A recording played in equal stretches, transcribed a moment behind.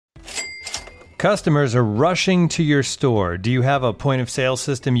Customers are rushing to your store. Do you have a point of sale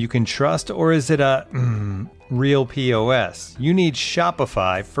system you can trust, or is it a real POS? You need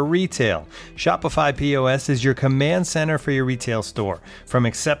Shopify for retail. Shopify POS is your command center for your retail store. From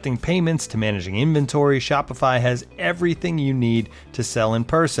accepting payments to managing inventory, Shopify has everything you need to sell in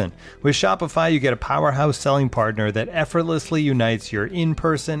person. With Shopify, you get a powerhouse selling partner that effortlessly unites your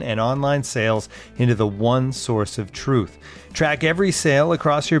in-person and online sales into the one source of truth. Track every sale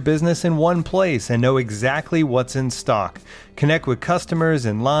across your business in one place and know exactly what's in stock. Connect with customers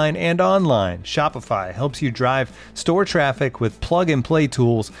in line and online. Shopify helps you drive store traffic with plug-and-play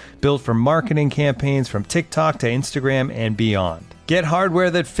tools built for marketing campaigns from TikTok to Instagram and beyond. Get hardware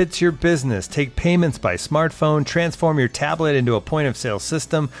that fits your business. Take payments by smartphone, transform your tablet into a point-of-sale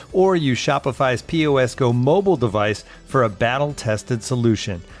system, or use Shopify's POS Go mobile device for a battle-tested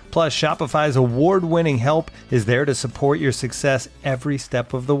solution. Plus, Shopify's award-winning help is there to support your success every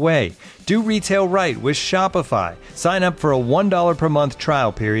step of the way. Do retail right with Shopify. Sign up for a $1 per month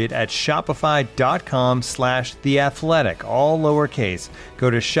trial period at shopify.com/theathletic, all lowercase. Go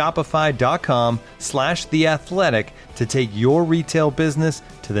to shopify.com/theathletic to take your retail business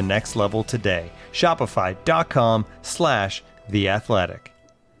to the next level today. Shopify.com/theathletic.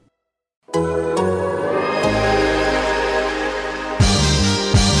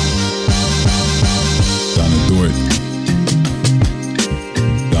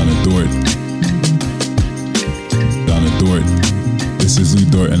 Dort. This is Lou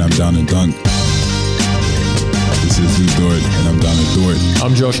Dort and I'm down to dunk. This is Lou Dort and I'm down to Dort.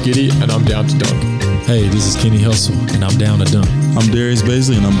 I'm Josh Giddey and I'm down to dunk. Hey, this is Kenny Hustle and I'm down to dunk. I'm Darius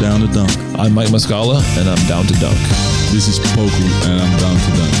Baisley and I'm down to dunk. I'm Mike Muscala and I'm down to dunk. This is Poku and I'm down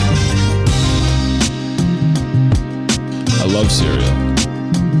to dunk. I love cereal.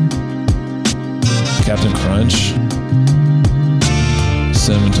 Captain Crunch,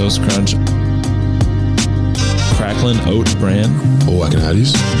 Cinnamon Toast Crunch, Cracklin Oat Bran. Oh, I can have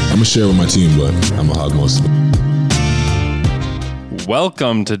these? I'm going to share with my team, but I'm going to hog most of it.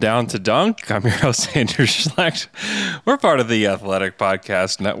 Welcome to Down to Dunk. I'm your host, Andrew Schlecht. We're part of the Athletic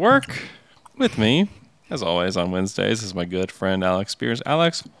Podcast Network. With me, as always, on Wednesdays is my good friend, Alex Spears.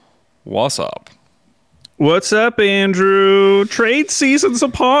 Alex, what's up? What's up, Andrew? Trade season's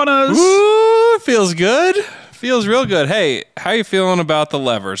upon us. Ooh, feels good. Feels real good. Hey, how you feeling about the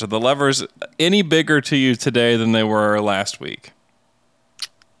levers? Are the levers any bigger to you today than they were last week?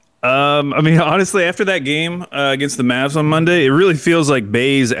 I mean, honestly, after that game against the Mavs on Monday, it really feels like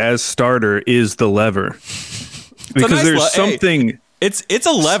Baze as starter is the lever. Because there's something... Hey, it's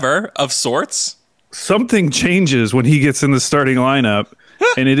a lever of sorts. Something changes when he gets in the starting lineup,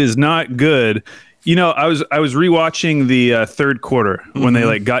 and it is not good. You know, I was rewatching the third quarter when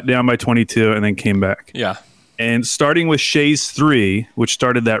they got down by 22 and then came back. Yeah. And starting with Shea's 3, which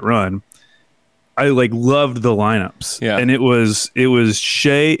started that run, I loved the lineups. Yeah. And it was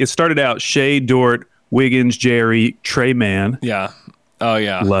Shea. It started out Shea, Dort, Wiggins, Jerry, Trey Mann. Yeah. Oh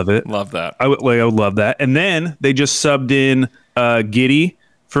yeah. Love it. Love that. I would love that. And then they just subbed in Giddey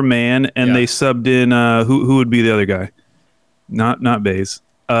for Mann, and they subbed in who would be the other guy? Not Baze.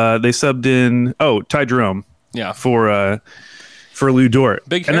 They subbed in Ty Jerome. Yeah. For Lou Dort.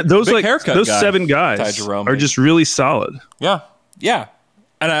 Big those haircut those guy, 7 guys are just really solid. Yeah. Yeah.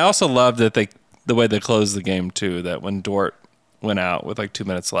 And I also love that the way they closed the game too, that when Dort went out with 2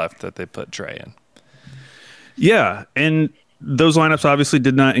 minutes left that they put Trey in. Yeah, and those lineups obviously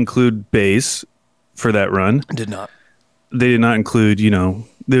did not include Baze for that run. Did not. They did not include,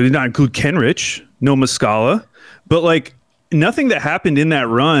 they did not include Kenrich, no Muscala, but nothing that happened in that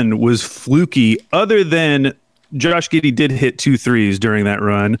run was fluky other than Josh Giddey did hit 2 threes during that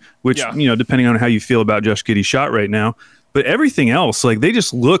run, which, depending on how you feel about Josh Giddey's shot right now. But everything else, they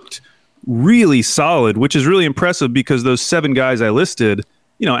just looked really solid, which is really impressive because those 7 guys I listed,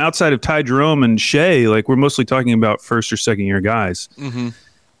 outside of Ty Jerome and Shea, we're mostly talking about first or second year guys. Mm-hmm.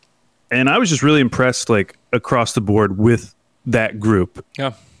 And I was just really impressed, across the board with that group.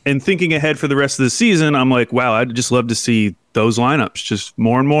 Yeah. And thinking ahead for the rest of the season, I'm like, wow, I'd just love to see those lineups, just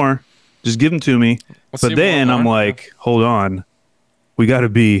more and more. Just give them to me. But then I'm like, hold on. We got to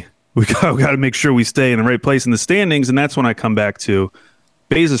make sure we stay in the right place in the standings. And that's when I come back to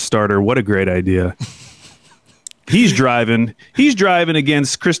Baze's starter. What a great idea. He's driving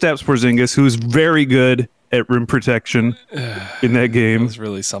against Kristaps Porzingis, who's very good at rim protection in that game. It was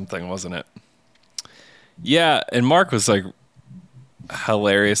really something, wasn't it? Yeah. And Mark was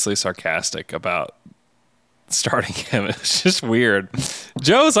hilariously sarcastic about starting him. It's just weird.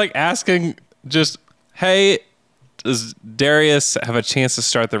 Joe's asking just, hey, does Darius have a chance to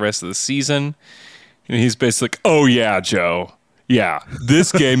start the rest of the season? And he's basically oh yeah, Joe. Yeah,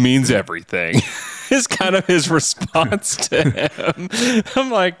 this game means everything. Is kind of his response to him.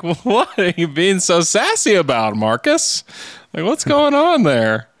 I'm like, what are you being so sassy about, Marcus? Like, what's going on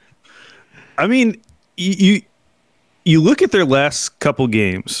there? I mean, you look at their last couple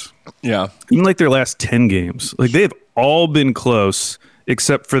games, Yeah. even like their last 10 games, like they've all been close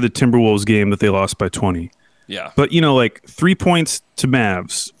except for the Timberwolves game that they lost by 20. Yeah. But, like 3 points to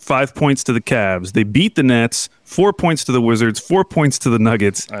Mavs, 5 points to the Cavs. They beat the Nets, 4 points to the Wizards, 4 points to the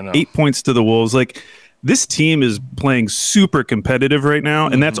Nuggets, I know. 8 points to the Wolves. Like, this team is playing super competitive right now,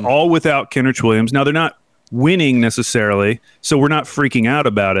 and that's all without Kenrich Williams. Now, they're not winning necessarily, so we're not freaking out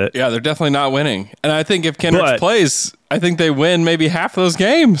about it. Yeah, they're definitely not winning. And I think if Kenrich But- plays, I think they win maybe half of those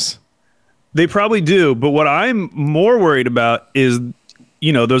games. They probably do, but what I'm more worried about is,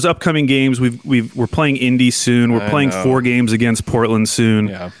 those upcoming games. We're playing Indy soon. We're playing know. 4 games against Portland soon.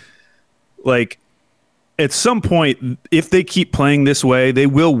 Yeah. Like, at some point, if they keep playing this way, they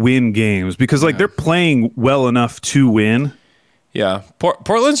will win games because, they're playing well enough to win. Yeah.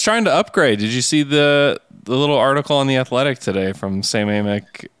 Portland's trying to upgrade. Did you see the little article on The Athletic today from Sam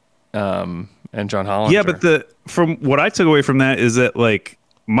Amick and John Hollinger? Yeah, but from what I took away from that is that,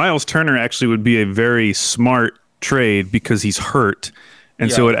 Miles Turner actually would be a very smart trade because he's hurt.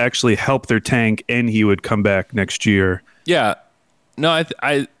 And so Yeah. it actually helped their tank, and he would come back next year. Yeah. No,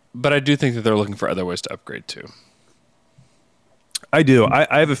 but I do think that they're looking for other ways to upgrade too. I do. I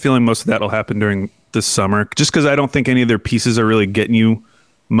have a feeling most of that will happen during this summer, just because I don't think any of their pieces are really getting you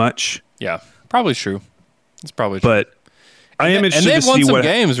much. Yeah. Probably true. It's probably true. But I am and interested they've to won see some what.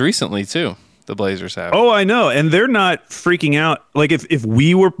 games recently too. The Blazers have. Oh, I know, and they're not freaking out. Like if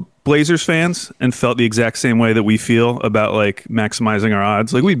we were Blazers fans and felt the exact same way that we feel about maximizing our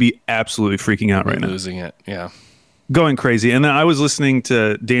odds, we'd be absolutely freaking out right now, losing it. Yeah. going crazy. And then I was listening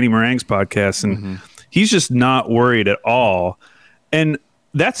to Danny Meringue's podcast, and he's just not worried at all. And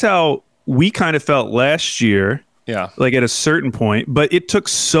that's how we kind of felt last year. Yeah. At a certain point, but it took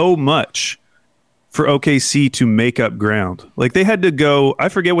so much for OKC to make up ground. They had to go, I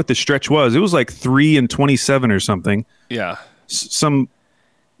forget what the stretch was. It was 3-27 or something. Yeah. Some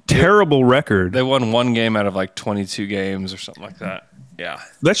terrible record. They won one game out of 22 games or something like that. Yeah.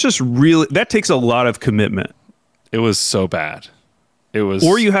 That's just really, that takes a lot of commitment. It was so bad. It was.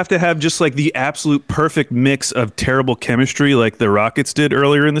 Or you have to have just the absolute perfect mix of terrible chemistry like the Rockets did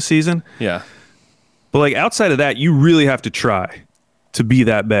earlier in the season. Yeah. But outside of that, you really have to try to be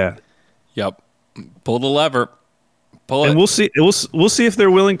that bad. Yep. Pull the lever. Pull it. And we'll see. We'll see if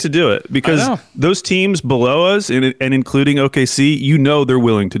they're willing to do it, because those teams below us, and including OKC, they're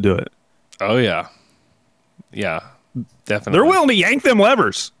willing to do it. Oh yeah, yeah, definitely. They're willing to yank them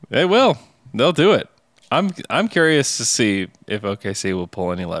levers. They will. They'll do it. I'm curious to see if OKC will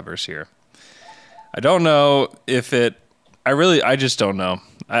pull any levers here. I don't know if it. I just don't know.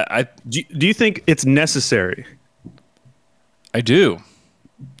 Do you think it's necessary? I do.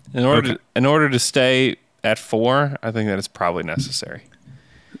 In order to stay at 4, I think that it's probably necessary.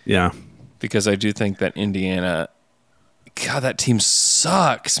 Yeah. Because I do think that Indiana, God, that team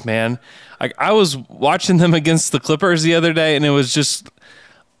sucks, man. I was watching them against the Clippers the other day, and it was just,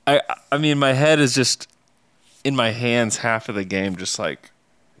 I mean, my head is just in my hands half of the game, just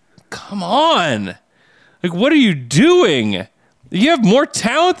come on. What are you doing? You have more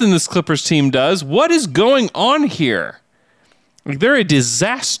talent than this Clippers team does. What is going on here? They're a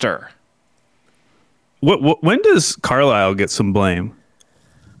disaster. When does Carlisle get some blame?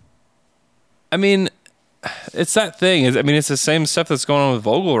 I mean, it's that thing. It's the same stuff that's going on with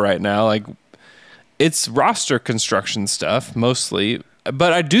Vogel right now. It's roster construction stuff mostly.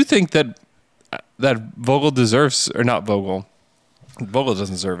 But I do think that Vogel deserves, or not Vogel. Vogel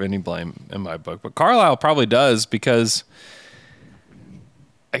doesn't deserve any blame in my book, but Carlisle probably does, because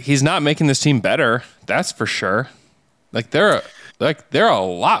he's not making this team better. That's for sure. They're a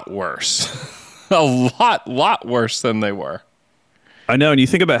lot worse, a lot worse than they were. I know, and you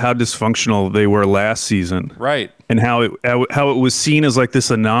think about how dysfunctional they were last season, Right? and how it was seen as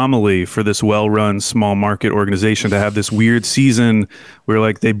this anomaly for this well-run small market organization to have this weird season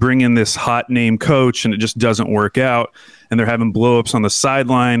where they bring in this hot name coach and it just doesn't work out, and they're having blow-ups on the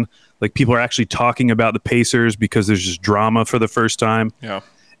sideline. People are actually talking about the Pacers because there's just drama for the first time. Yeah.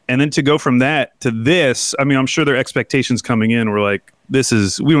 And then to go from that to this, I'm sure their expectations coming in were this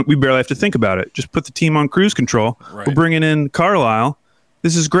is, we barely have to think about it. Just put the team on cruise control. Right. We're bringing in Carlisle.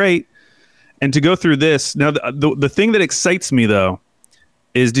 This is great. And to go through this, now the thing that excites me, though,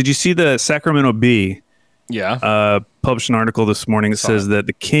 is, did you see the Sacramento Bee Yeah. published an article this morning that says that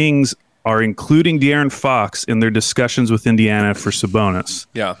the Kings are including De'Aaron Fox in their discussions with Indiana for Sabonis,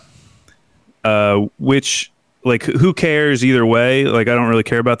 Yeah. which like, who cares either way? Like, I don't really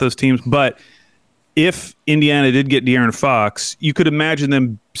care about those teams. But if Indiana did get De'Aaron Fox, you could imagine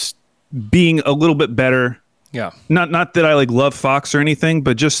them being a little bit better. Yeah. Not that I like love Fox or anything,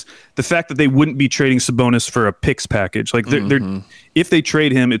 but just the fact that they wouldn't be trading Sabonis for a picks package. Like they're if they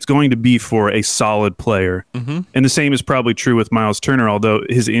trade him, it's going to be for a solid player. And the same is probably true with Miles Turner, although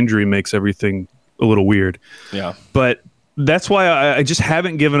his injury makes everything a little weird. Yeah. But that's why I just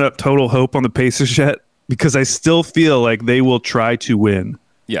haven't given up total hope on the Pacers yet, because I still feel like they will try to win.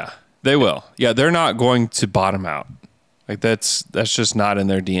 Yeah, they will. Yeah, they're not going to bottom out. Like that's just not in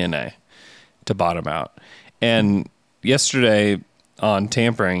their DNA to bottom out. And yesterday on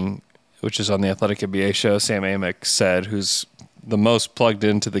Tampering, which is on the Athletic NBA show, Sam Amick said, who's the most plugged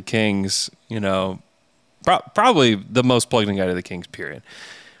into the Kings, probably the most plugged in guy to the Kings, period.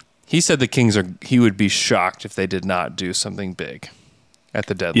 He said he would be shocked if they did not do something big at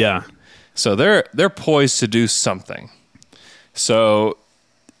the deadline. Yeah. So they're poised to do something. So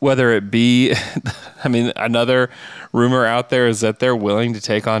whether it be, another rumor out there is that they're willing to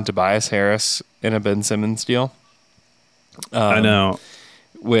take on Tobias Harris in a Ben Simmons deal. I know.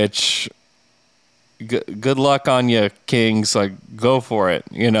 Which, good luck on you, Kings. Like, go for it,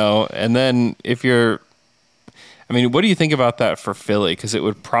 And then if you're, what do you think about that for Philly? Because it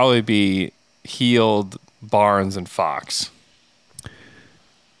would probably be Hield, Barnes, and Fox.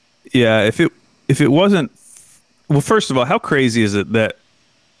 Yeah, if it wasn't, well, first of all, how crazy is it that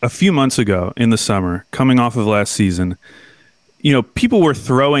a few months ago in the summer, coming off of last season, people were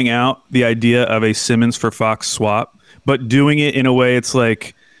throwing out the idea of a Simmons for Fox swap, but doing it in a way it's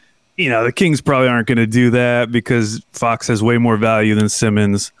like, the Kings probably aren't going to do that because Fox has way more value than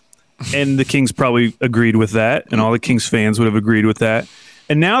Simmons. And the Kings probably agreed with that, and all the Kings fans would have agreed with that.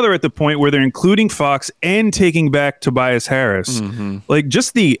 And now they're at the point where they're including Fox and taking back Tobias Harris. Like,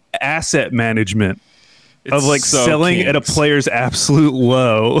 just the asset management of like so selling Kings at a player's absolute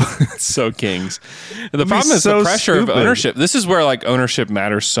low. It's so Kings. The problem is the pressure of ownership. This is where like ownership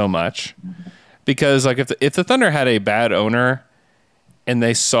matters so much, because like if the Thunder had a bad owner and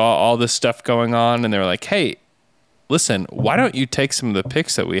they saw all this stuff going on and they were like, hey, listen, why don't you take some of the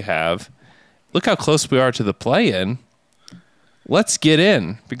picks that we have? Look how close we are to the play-in. Let's get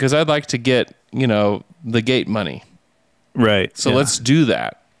in, because I'd like to get, the gate money. Right. So let's do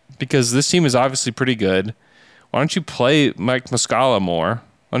that, because this team is obviously pretty good. Why don't you play Mike Muscala more?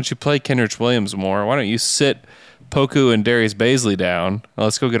 Why don't you play Kenrich Williams more? Why don't you sit Poku and Darius Baisley down?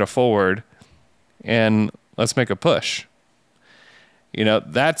 Let's go get a forward and let's make a push.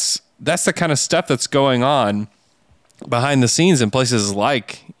 That's the kind of stuff that's going on behind the scenes in places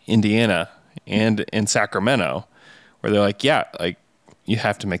like Indiana and in Sacramento, where they're like, yeah, like you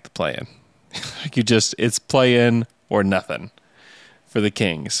have to make the play-in. Like it's play-in or nothing for the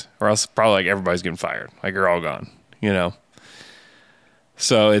Kings, or else probably like everybody's getting fired. Like you're all gone,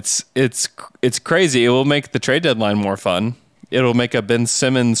 So it's crazy. It will make the trade deadline more fun. It'll make a Ben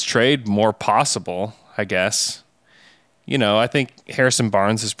Simmons trade more possible, I guess. I think Harrison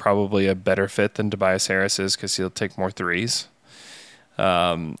Barnes is probably a better fit than Tobias Harris is, because he'll take more threes.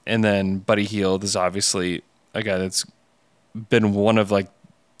 And then Buddy Hield is obviously a guy that's been one of like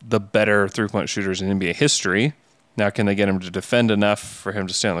the better three-point shooters in NBA history. Now, can they get him to defend enough for him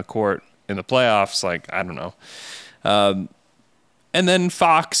to stay on the court in the playoffs? Like, I don't know. And then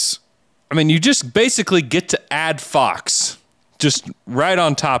Fox, you just basically get to add Fox just right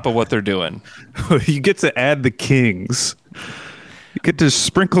on top of what they're doing. You get to add the Kings. You get to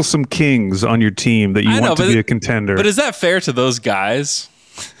sprinkle some Kings on your team that you want to be a contender. But is that fair to those guys?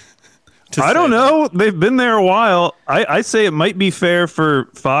 I don't know. They've been there a while. I say it might be fair for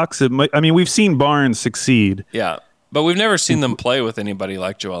Fox. It might. We've seen Barnes succeed. Yeah, but we've never seen them play with anybody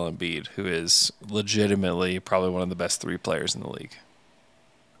like Joel Embiid, who is legitimately probably one of the best three players in the league.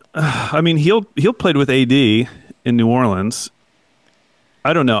 He'll played with AD in New Orleans.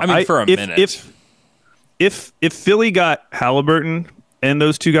 I don't know. For a minute. If Philly got Halliburton and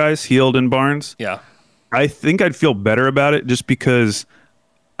those two guys, Hield and Barnes, yeah, I think I'd feel better about it, just because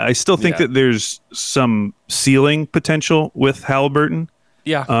I still think that there's some ceiling potential with Halliburton.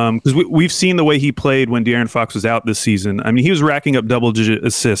 Yeah. Because we've seen the way he played when De'Aaron Fox was out this season. He was racking up double-digit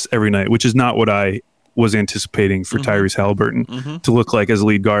assists every night, which is not what I was anticipating for Tyrese Halliburton to look like as a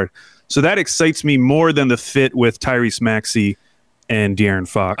lead guard. So that excites me more than the fit with Tyrese Maxey and De'Aaron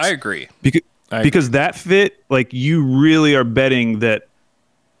Fox. I agree. Because that fit, like, you really are betting that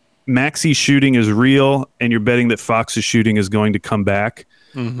Maxey's shooting is real, and you're betting that Fox's shooting is going to come back.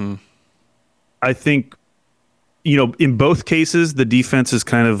 I think, in both cases, the defense is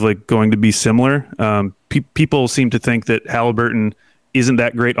kind of like going to be similar. People seem to think that Halliburton isn't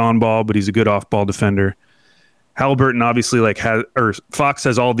that great on ball, but he's a good off ball defender. Halliburton obviously or Fox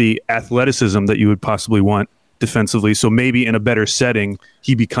has all the athleticism that you would possibly want defensively. So maybe in a better setting,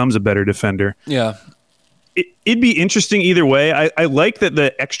 he becomes a better defender. Yeah. It'd be interesting either way. I like that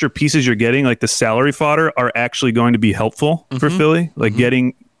the extra pieces you're getting, like the salary fodder, are actually going to be helpful for Philly, like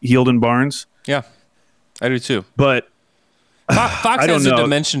getting Hield and Barnes. Yeah, I do too. But Fox has a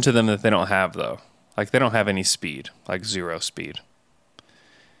dimension to them that they don't have, though. Like, they don't have any speed, like zero speed.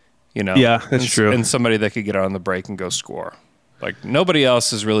 You know? Yeah, that's true. And somebody that could get on the break and go score. Like, nobody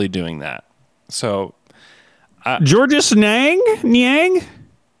else is really doing that. So, Georges Niang?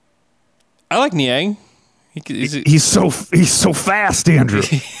 I like Niang. He's so fast, Andrew.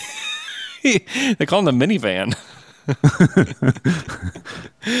 They call him the minivan,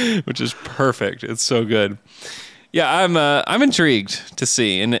 which is perfect. It's so good. Yeah, I'm intrigued to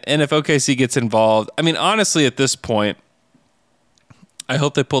see, and if OKC gets involved, I mean, honestly, at this point, I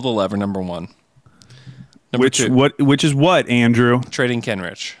hope they pull the lever. Number one, which is what, Andrew? Trading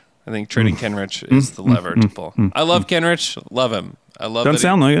Kenrich. I think trading Kenrich is the lever to pull. I love Kenrich. Love him. I love. Doesn't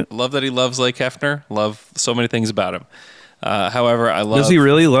sound like it. Love that he loves Lake Hefner. Love so many things about him. However, I love. Does he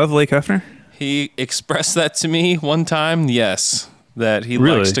really love Lake Hefner? He expressed that to me one time. Yes, that he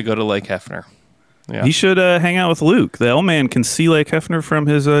likes to go to Lake Hefner. Yeah. He should hang out with Luke. The L-man can see Lake Hefner from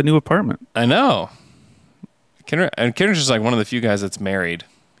his new apartment. I know. Kenrich is like one of the few guys that's married,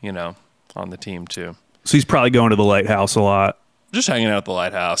 you know, on the team too. So he's probably going to the lighthouse a lot. Just hanging out at the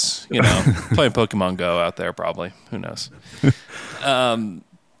lighthouse, you know, playing Pokemon Go out there probably. Who knows?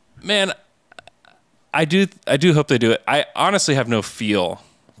 Man, I do hope they do it. I honestly have no feel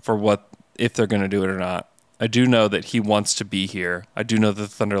for if they're going to do it or not. I do know that he wants to be here. I do know that the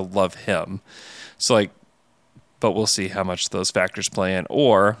Thunder love him. So but we'll see how much those factors play in.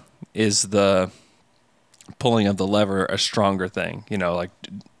 Or is the pulling of the lever a stronger thing? You know, like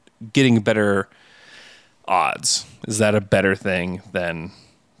getting better odds. Is that a better thing than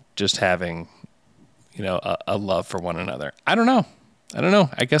just having, you know, a love for one another? I don't know.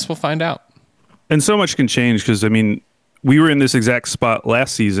 I guess we'll find out. And so much can change because, I mean, we were in this exact spot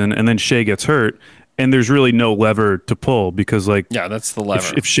last season, and then Shea gets hurt, and there's really no lever to pull because, like, yeah, that's the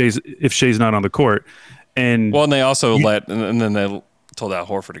lever. If Shea's not on the court, and well, and they also and then they told Al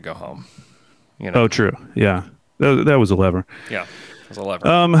Horford to go home. You know? Oh, true. Yeah, that was a lever. Yeah, it was a lever.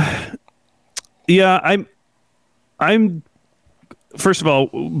 Yeah, I'm. First of all,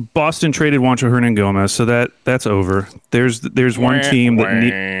 Boston traded Juancho Hernangomez, so that's over. There's one team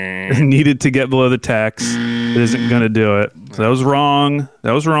that needed to get below the tax that isn't going to do it. So that was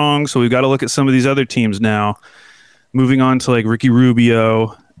wrong. So we've got to look at some of these other teams now. Moving on to like Ricky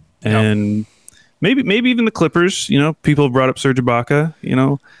Rubio and maybe even the Clippers. You know, people have brought up Serge Ibaka. You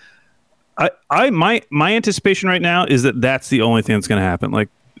know, my anticipation right now is that that's the only thing that's going to happen. Like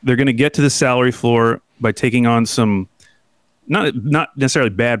they're going to get to the salary floor by taking on some. Not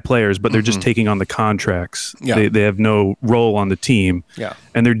necessarily bad players, but they're just taking on the contracts. Yeah. They have no role on the team. Yeah.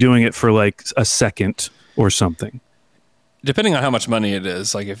 And they're doing it for like a second or something. Depending on how much money it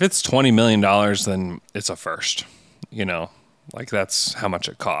is, like if it's $20 million, then it's a first. You know, like that's how much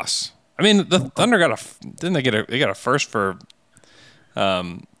it costs. I mean, the Thunder got they got a first for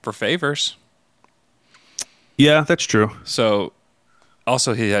Favors. Yeah, that's true. So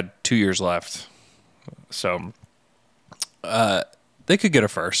also he had 2 years left. So they could get a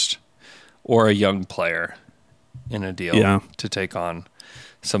first or a young player in a deal to take on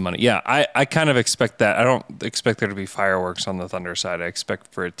some money. Yeah, I kind of expect that. I don't expect there to be fireworks on the Thunder side. I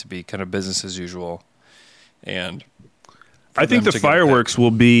expect for it to be kind of business as usual. And I think the fireworks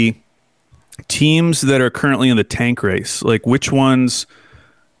will be teams that are currently in the tank race. Like which ones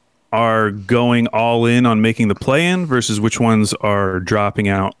are going all in on making the play-in versus which ones are dropping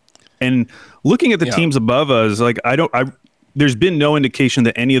out. And looking at the teams above us, like there's been no indication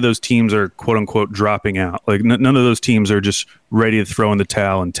that any of those teams are quote unquote dropping out. Like none of those teams are just ready to throw in the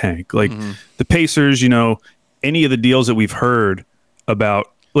towel and tank. Like the Pacers, you know, any of the deals that we've heard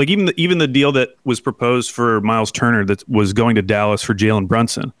about, like even the deal that was proposed for Miles Turner that was going to Dallas for Jalen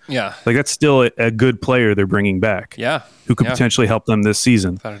Brunson. Yeah. Like that's still a good player they're bringing back. Yeah. Who could potentially help them this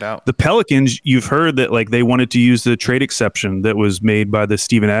season. Without a doubt. The Pelicans, you've heard that like they wanted to use the trade exception that was made by the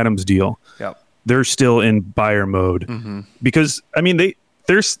Steven Adams deal. Yep. They're still in buyer mode because I mean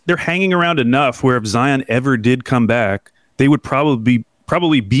they're hanging around enough where if Zion ever did come back, they would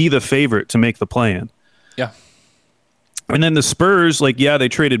probably be the favorite to make the play-in. Yeah. And then the Spurs, like they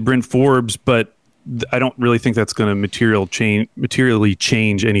traded Bryn Forbes, but I don't really think that's going to materially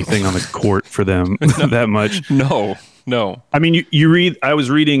change anything on the court for them that much. No. I mean, I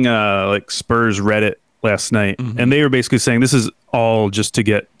was reading like Spurs Reddit last night, and they were basically saying this is all just to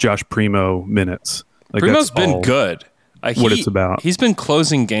get Josh Primo minutes. Like Primo's that's all been good. what it's about. He's been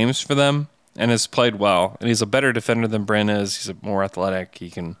closing games for them and has played well. And he's a better defender than Bryn is. He's more athletic.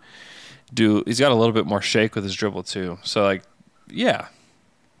 He's got a little bit more shake with his dribble too. So like, yeah,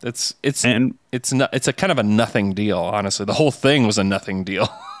 it's a kind of a nothing deal. Honestly, the whole thing was a nothing deal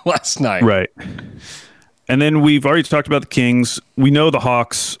last night. Right. And then we've already talked about the Kings. We know the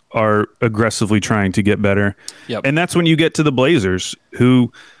Hawks are aggressively trying to get better. Yep. And that's when you get to the Blazers,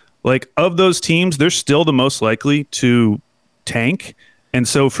 who, like, of those teams, they're still the most likely to tank. And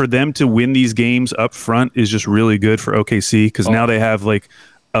so for them to win these games up front is just really good for OKC because now they have they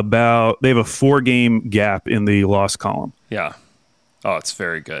have a 4-game gap in the loss column. Yeah. Oh, it's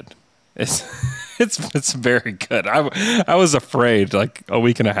very good. It's very good. I was afraid like a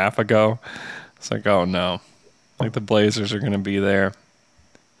week and a half ago. It's like, oh no, like the Blazers are going to be there,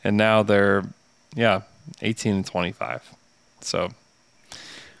 and now they're 18-25. So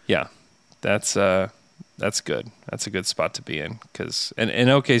yeah, that's good. That's a good spot to be in because and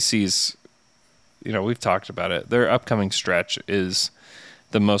OKC's, we've talked about it. Their upcoming stretch is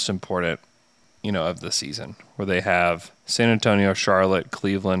the most important, of the season, where they have San Antonio, Charlotte,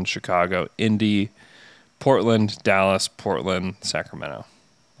 Cleveland, Chicago, Indy, Portland, Dallas, Portland, Sacramento.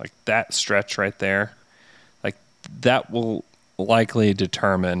 Like that stretch right there, like that will likely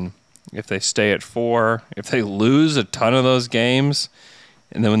determine if they stay at 4, if they lose a ton of those games,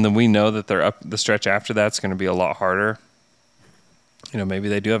 and then we know that they're up. The stretch after that's going to be a lot harder. Maybe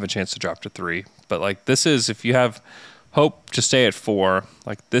they do have a chance to drop to 3, but like this is, if you have hope to stay at 4,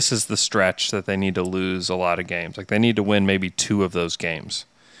 like this is the stretch that they need to lose a lot of games. Like they need to win maybe 2 of those games,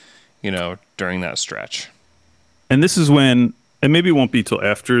 during that stretch. And this is when, and maybe it won't be till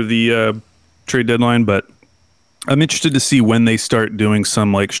after the trade deadline, but I'm interested to see when they start doing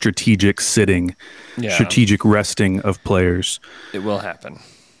some like strategic sitting, strategic resting of players. It will happen.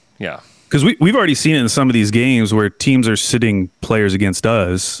 Yeah. Because we've already seen it in some of these games where teams are sitting players against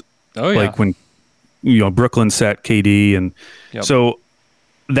us. Oh, yeah. Like when, Brooklyn sat KD. And so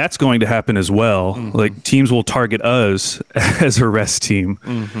that's going to happen as well. Mm-hmm. Like teams will target us as a rest team.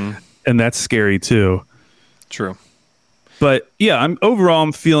 Mm-hmm. And that's scary too. True. But yeah,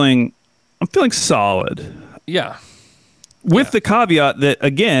 I'm feeling solid. Yeah. With the caveat that,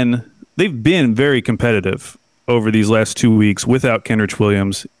 again, they've been very competitive over these last 2 weeks without Kenrich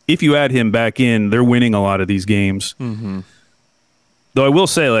Williams. If you add him back in, they're winning a lot of these games. Mm-hmm. Though I will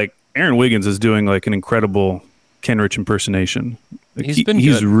say, like, Aaron Wiggins is doing like an incredible Kenrich impersonation.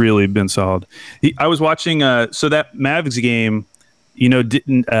 He's really been solid. I was watching so that Mavs game,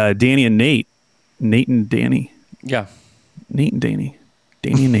 Danny and Nate and Danny. Yeah. Nate and Danny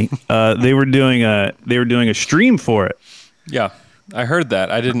and Nate. They were doing a stream for it. Yeah, I heard that.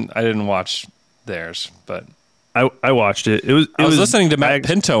 I didn't watch theirs, but I watched it. I was listening to Matt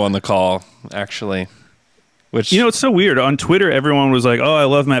Pinto on the call actually. Which it's so weird. On Twitter, everyone was like, "Oh, I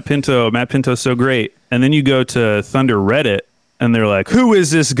love Matt Pinto. Matt Pinto's so great." And then you go to Thunder Reddit, and they're like, "Who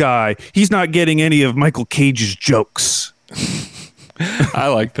is this guy? He's not getting any of Michael Cage's jokes." I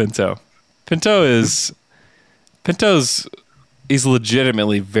like Pinto. Pinto's he's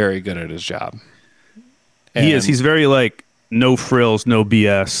legitimately very good at his job. He is. He's very like no frills, no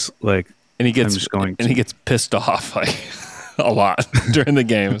BS. Like, and he gets pissed off like a lot during the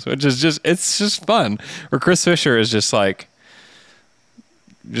games, which is it's just fun. Where Chris Fisher is just like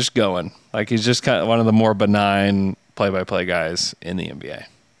just going, like he's just kind of one of the more benign play-by-play guys in the NBA.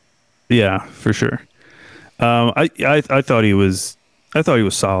 Yeah, for sure. I thought he was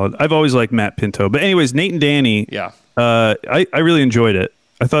solid. I've always liked Matt Pinto, but anyways, Nate and Danny. Yeah. I really enjoyed it.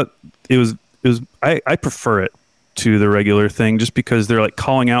 I thought it was I prefer it to the regular thing just because they're like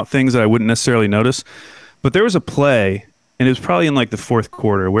calling out things that I wouldn't necessarily notice. But there was a play, and it was probably in like the fourth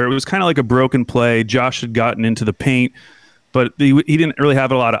quarter, where it was kind of like a broken play. Josh had gotten into the paint, but he didn't really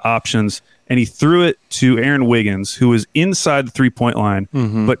have a lot of options, and he threw it to Aaron Wiggins, who was inside the three-point line,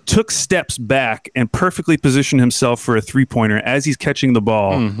 but took steps back and perfectly positioned himself for a three-pointer as he's catching the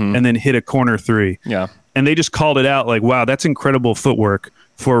ball, and then hit a corner three. Yeah. And they just called it out like, wow, that's incredible footwork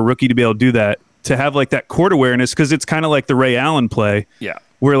for a rookie to be able to do that, to have like that court awareness, because it's kind of like the Ray Allen play. Yeah.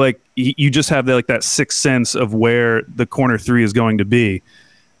 Where like you just have that sixth sense of where the corner three is going to be.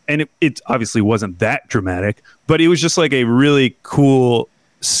 And it obviously wasn't that dramatic, but it was just like a really cool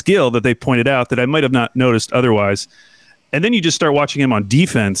skill that they pointed out that I might have not noticed otherwise. And then you just start watching him on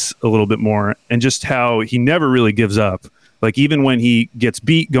defense a little bit more, and just how he never really gives up. Like even when he gets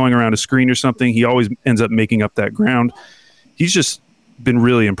beat going around a screen or something, he always ends up making up that ground. He's just been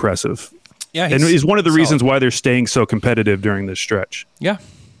really impressive. Yeah, and is one of the reasons why they're staying so competitive during this stretch. Yeah.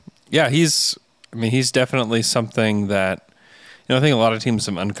 Yeah, he's definitely something that, I think a lot of teams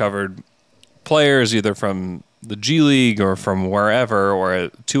have uncovered players either from the G League or from wherever,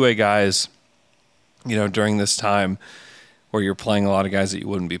 or two-way guys, during this time where you're playing a lot of guys that you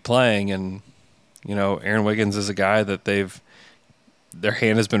wouldn't be playing. And, Aaron Wiggins is a guy that their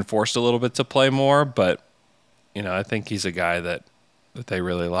hand has been forced a little bit to play more, but, I think he's a guy that they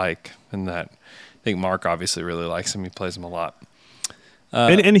really like, and that I think Mark obviously really likes him. He plays him a lot.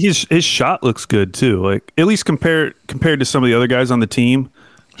 And his shot looks good too. Like, at least compared to some of the other guys on the team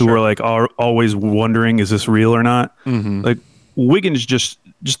who were like always wondering, is this real or not? Mm-hmm. Like, Wiggins, just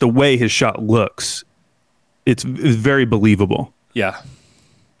the way his shot looks, it's very believable. Yeah.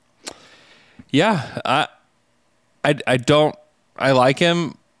 Yeah. I like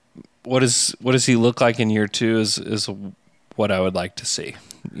him. What does he look like in year 2 is what I would like to see.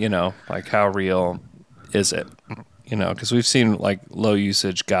 Like, how real is it? Because we've seen like low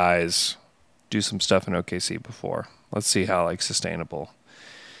usage guys do some stuff in OKC before. Let's see how like sustainable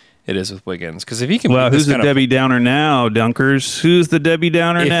it is with Wiggins. Because if he can, who's the Debbie Downer now, Dunkers? Who's the Debbie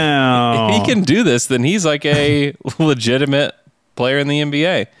Downer now? If he can do this, then he's like a legitimate player in the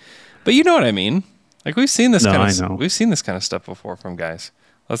NBA. But you know what I mean? Like, we've seen this kind of stuff before from guys.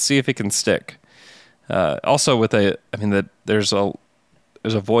 Let's see if it can stick. Also, there's a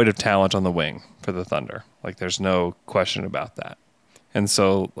void of talent on the wing for the Thunder. Like, there's no question about that. And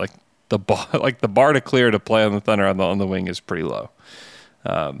so, like, the bar to clear to play on the Thunder on the wing is pretty low.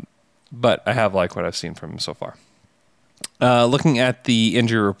 But I have liked what I've seen from him so far. Looking at the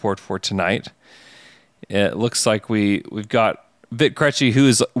injury report for tonight, it looks like we've got Vit Krejci, who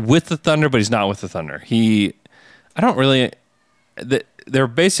is with the Thunder, but he's not with the Thunder. They're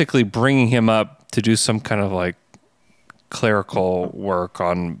basically bringing him up to do some kind of like clerical work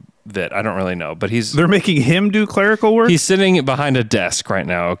on Vit. I don't really know, but they're making him do clerical work. He's sitting behind a desk right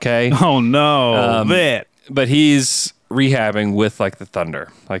now. Okay. Oh no, Vit. But he's rehabbing with like the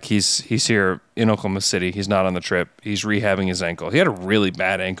Thunder. Like, he's here in Oklahoma City. He's not on the trip. He's rehabbing his ankle. He had a really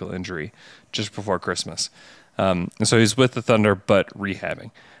bad ankle injury just before Christmas. And so he's with the Thunder, but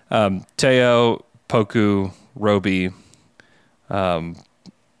rehabbing. Teo, Poku, Roby, Paul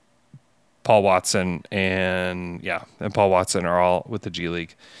Watson, and Paul Watson are all with the G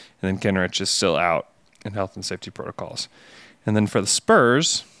League. And then Kenrich is still out in health and safety protocols. And then for the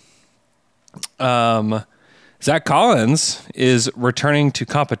Spurs, Zach Collins is returning to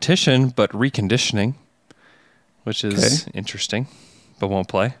competition, but reconditioning, which is interesting, but won't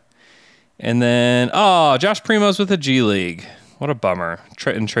play. And then, Josh Primo's with the G League. What a bummer.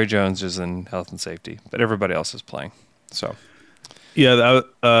 And Trey Jones is in health and safety, but everybody else is playing. So, yeah,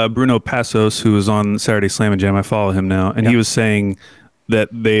 Bruno Passos, who was on Saturday Slam and Jam, I follow him now, and he was saying that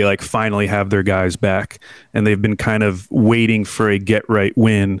they like finally have their guys back, and they've been kind of waiting for a get-right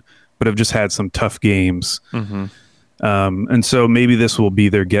win, but have just had some tough games. Mm-hmm. And so maybe this will be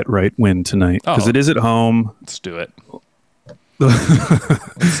their get-right win tonight, because it is at home. Let's do it.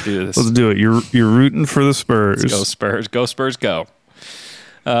 Let's do this. Let's do it. You're rooting for the Spurs. Let's go Spurs. Go Spurs. Go.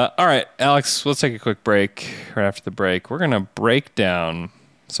 All right, Alex. Let's take a quick break. Right after the break, we're gonna break down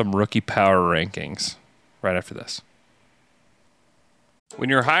some rookie power rankings. Right after this. When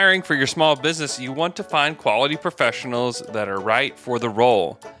you're hiring for your small business, you want to find quality professionals that are right for the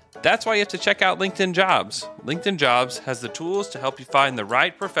role. That's why you have to check out LinkedIn Jobs. LinkedIn Jobs has the tools to help you find the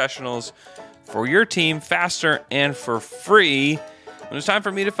right professionals for your team faster and for free. When it's time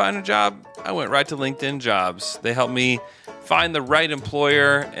for me to find a job, I went right to LinkedIn Jobs. They helped me find the right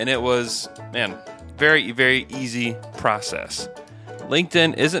employer, and it was, very, very easy process.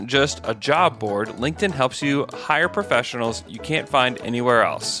 LinkedIn isn't just a job board. LinkedIn helps you hire professionals you can't find anywhere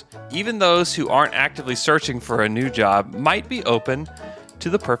else. Even those who aren't actively searching for a new job might be open to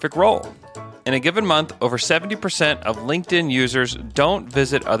the perfect role. In a given month, over 70% of LinkedIn users don't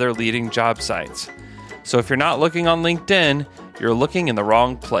visit other leading job sites. So if you're not looking on LinkedIn, you're looking in the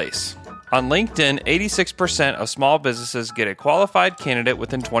wrong place. On LinkedIn, 86% of small businesses get a qualified candidate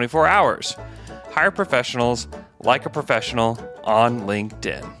within 24 hours. Hire professionals like a professional on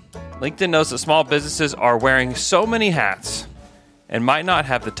LinkedIn. LinkedIn knows that small businesses are wearing so many hats and might not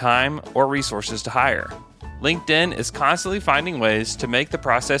have the time or resources to hire. LinkedIn is constantly finding ways to make the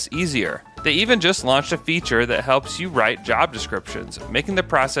process easier. They even just launched a feature that helps you write job descriptions, making the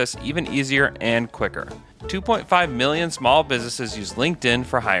process even easier and quicker. 2.5 million small businesses use LinkedIn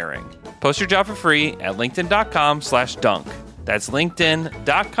for hiring. Post your job for free at linkedin.com/dunk. That's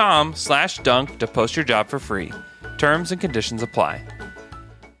linkedin.com/dunk to post your job for free. Terms and conditions apply.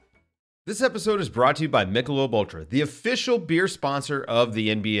 This episode is brought to you by Michelob Ultra, the official beer sponsor of the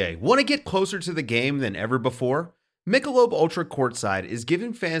NBA. Want to get closer to the game than ever before? Michelob Ultra Courtside is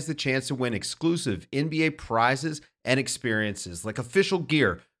giving fans the chance to win exclusive NBA prizes and experiences like official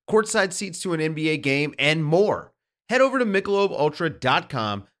gear, courtside seats to an NBA game, and more. Head over to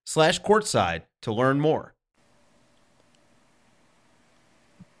MichelobUltra.com/courtside to learn more.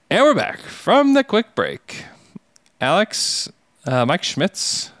 And we're back from the quick break. Alex, Mike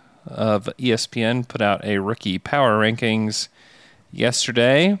Schmitz of ESPN put out a rookie power rankings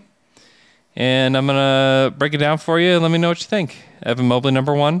yesterday, and I'm going to break it down for you and let me know what you think. Evan Mobley,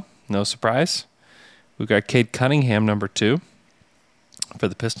 number 1, no surprise. We've got Cade Cunningham, number 2 for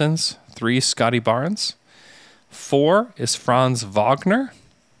the Pistons. 3, Scotty Barnes. 4 is Franz Wagner.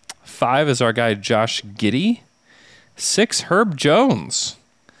 5 is our guy Josh Giddey. 6, Herb Jones.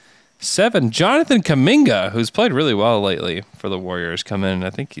 7, Jonathan Kuminga, who's played really well lately for the Warriors, come in.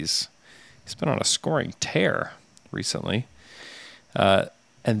 I think he's been on a scoring tear recently. And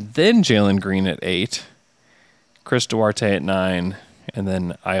then Jalen Green at 8, Chris Duarte at 9, and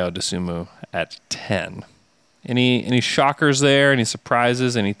then Ayo Dosunmu at 10. Any shockers there? Any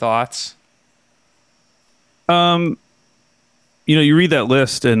surprises? Any thoughts? You read that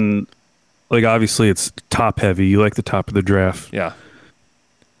list and like obviously it's top heavy. You like the top of the draft. Yeah.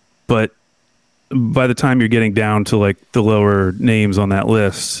 But by the time you're getting down to like the lower names on that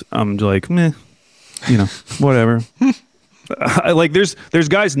list, I'm like, meh, whatever. There's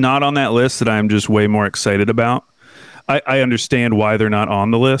guys not on that list that I'm just way more excited about. I understand why they're not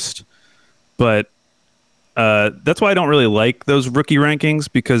on the list, but that's why I don't really like those rookie rankings,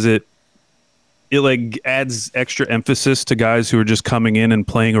 because it like adds extra emphasis to guys who are just coming in and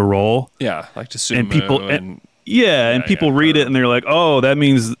playing a role. Yeah, like Dosunmu and people people read it and they're like, oh, that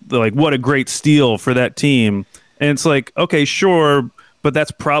means like what a great steal for that team. And it's like, okay, sure, but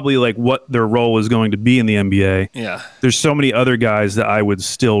that's probably like what their role is going to be in the NBA. Yeah. There's so many other guys that I would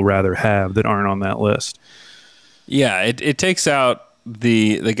still rather have that aren't on that list. Yeah, it takes out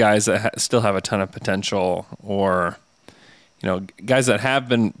the guys that still have a ton of potential, or guys that have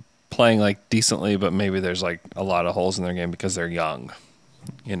been playing like decently, but maybe there's like a lot of holes in their game because they're young.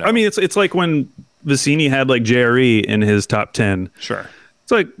 I mean, it's like when Vicini had like JRE in his top 10. Sure.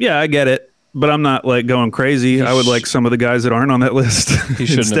 It's like, yeah, I get it, but I'm not like going crazy. I would like some of the guys that aren't on that list. He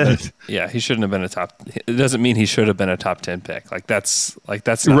shouldn't have been. Yeah, he shouldn't have been a top. It doesn't mean he should have been a top 10 pick. That's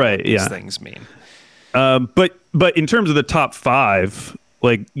not right, what these things mean. But in terms of the top 5,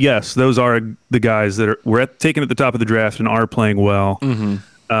 like, yes, those are the guys that were taken at the top of the draft and are playing well.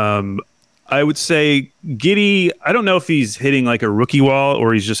 Mm-hmm. I would say Giddey, I don't know if he's hitting like a rookie wall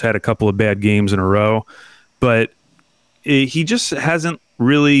or he's just had a couple of bad games in a row, but he just hasn't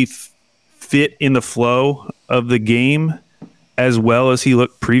really fit in the flow of the game as well as he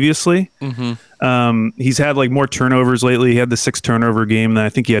looked previously. Mm-hmm. He's had like more turnovers lately. He had the 6 turnover game, and I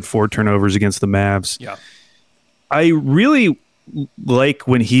think he had 4 turnovers against the Mavs. Yeah. I really like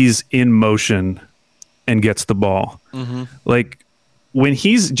when he's in motion and gets the ball. Mm-hmm. Like when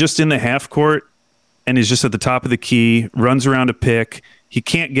he's just in the half court and is just at the top of the key, runs around a pick, he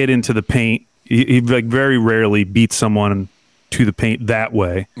can't get into the paint. He like very rarely beats someone to the paint that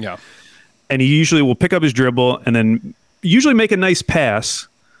way. Yeah. And he usually will pick up his dribble and then usually make a nice pass,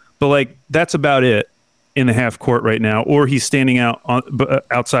 but like that's about it in the half court right now. Or he's standing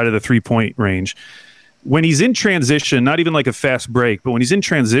outside of the 3-point range. When he's in transition, not even like a fast break, but when he's in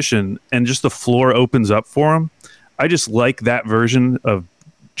transition and just the floor opens up for him, I just like that version of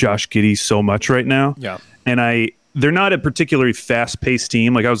Josh Giddey so much right now. Yeah. And they're not a particularly fast-paced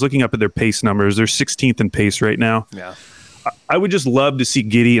team. Like I was looking up at their pace numbers. They're 16th in pace right now. Yeah. I would just love to see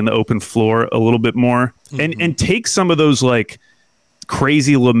Giddey in the open floor a little bit more, and take some of those like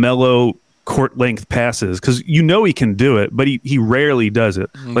crazy LaMelo court length passes, because he can do it, but he rarely does it.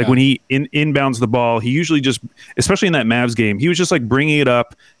 Yeah. Like when he inbounds the ball, he usually just, especially in that Mavs game, he was just like bringing it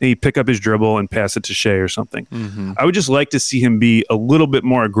up and he'd pick up his dribble and pass it to Shea or something. Mm-hmm. I would just like to see him be a little bit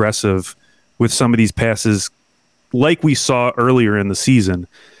more aggressive with some of these passes like we saw earlier in the season.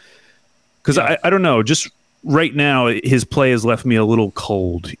 Because I don't know, just right now his play has left me a little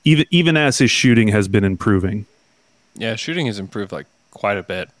cold, even as his shooting has been improving. Yeah, shooting has improved like quite a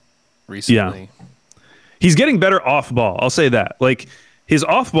bit recently. Yeah. He's getting better off ball. I'll say that. Like his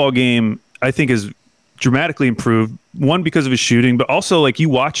off ball game, I think, is dramatically improved. One, because of his shooting, but also like you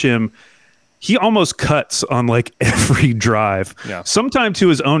watch him, he almost cuts on like every drive. Yeah. Sometime to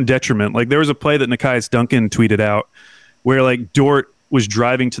his own detriment. Like there was a play that Nekias Duncan tweeted out where like Dort was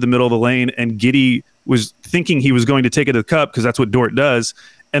driving to the middle of the lane and Giddey was thinking he was going to take it to the cup because that's what Dort does.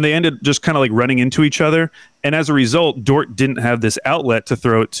 And they ended just kind of like running into each other. And as a result, Dort didn't have this outlet to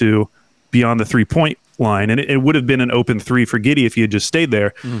throw it to beyond the 3-point line. And it would have been an open 3 for Giddey if he had just stayed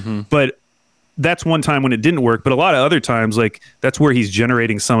there. Mm-hmm. But that's one time when it didn't work. But a lot of other times, like that's where he's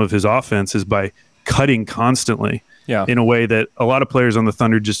generating some of his offense is by cutting constantly. in a way that a lot of players on the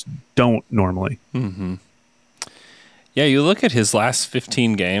Thunder just don't normally. Mm-hmm. Yeah, you look at his last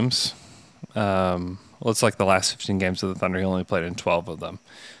 15 games. It's like the last 15 games of the Thunder. He only played in 12 of them.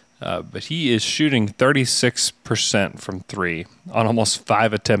 But he is shooting 36% from three on almost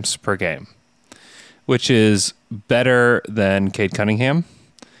 5 attempts per game, which is better than Cade Cunningham,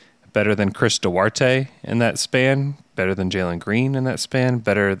 better than Chris Duarte in that span, better than Jalen Green in that span,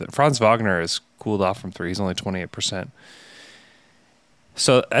 better than Franz Wagner has cooled off from three. He's only 28%.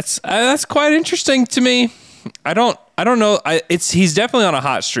 So that's quite interesting to me. I don't know. He's definitely on a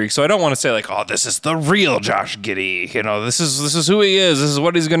hot streak, so I don't want to say like, oh, this is the real Josh Giddey. This is who he is. This is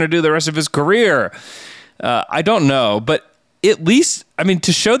what he's going to do the rest of his career. I don't know, but at least,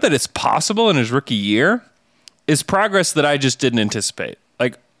 to show that it's possible in his rookie year is progress that I just didn't anticipate.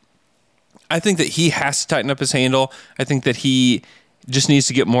 Like, I think that he has to tighten up his handle. I think that he just needs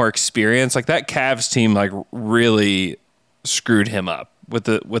to get more experience. Like that Cavs team, like really screwed him up with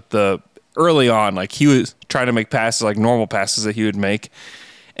the early on. Like he was trying to make passes, like normal passes that he would make,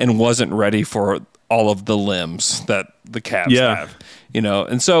 and wasn't ready for all of the limbs that the Cavs have.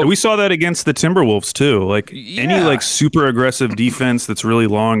 And so we saw that against the Timberwolves too. Like any like super aggressive defense that's really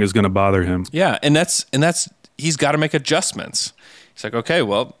long is going to bother him. Yeah, and that's he's got to make adjustments. He's like, okay,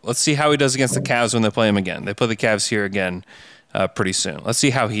 well, let's see how he does against the Cavs when they play him again. They play the Cavs here again pretty soon. Let's see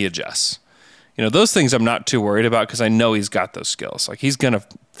how he adjusts. Those things I'm not too worried about because I know he's got those skills. Like he's going to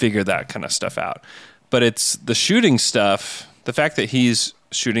figure that kind of stuff out. But it's the shooting stuff, the fact that he's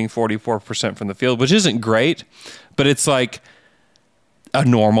shooting 44% from the field, which isn't great, but it's like a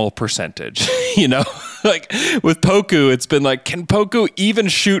normal percentage, Like with Poku, it's been like, can Poku even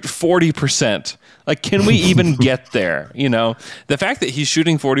shoot 40%? Like, can we even get there? The fact that he's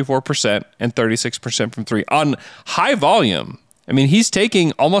shooting 44% and 36% from three on high volume. He's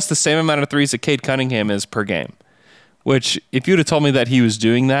taking almost the same amount of threes that Cade Cunningham is per game, which if you'd have told me that he was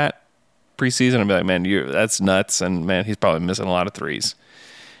doing that preseason, I'd be like, man, that's nuts. And man, he's probably missing a lot of threes.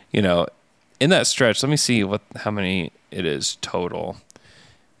 In that stretch, let me see how many it is total.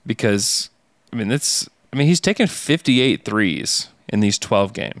 Because, he's taken 58 threes in these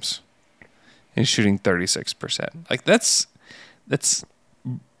 12 games. And he's shooting 36%. Like that's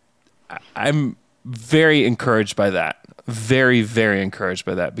I'm very encouraged by that. Very, very encouraged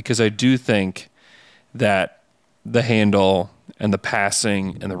by that because I do think that the handle and the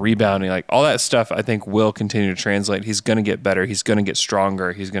passing and the rebounding, like all that stuff, I think will continue to translate. He's going to get better. He's going to get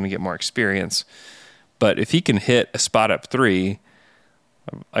stronger. He's going to get more experience. But if he can hit a spot up three,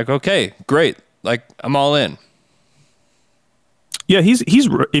 I'm like, okay, great. Like I'm all in. Yeah, he's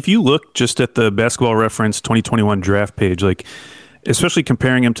if you look just at the Basketball Reference 2021 draft page, like especially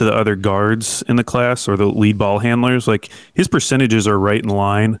comparing him to the other guards in the class or the lead ball handlers, like his percentages are right in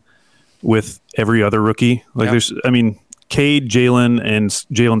line with every other rookie. Like there's, Cade, Jalen, and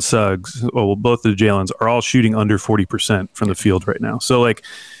Jalen Suggs, both of the Jalen's are all shooting under 40% from the field right now. So like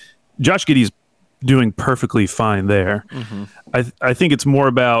Josh Giddey's doing perfectly fine there. Mm-hmm. I think it's more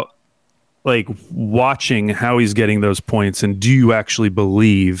about like watching how he's getting those points and do you actually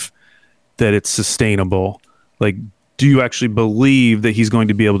believe that it's sustainable? Like, do you actually believe that he's going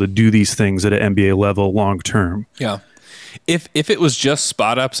to be able to do these things at an NBA level long term? Yeah. If it was just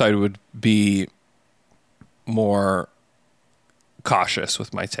spot ups, I would be more cautious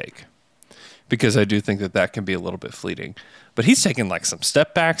with my take because I do think that can be a little bit fleeting. But he's taking like some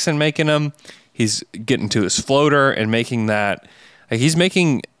step backs and making them. He's getting to his floater and making that. He's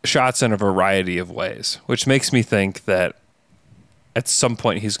making shots in a variety of ways, which makes me think that at some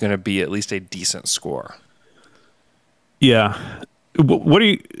point he's going to be at least a decent scorer. Yeah. What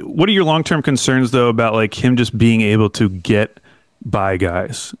are your long-term concerns though about like him just being able to get by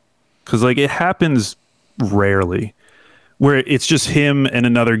guys? Because like it happens rarely where it's just him and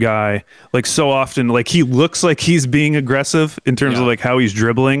another guy. Like so often, like he looks like he's being aggressive in terms of like how he's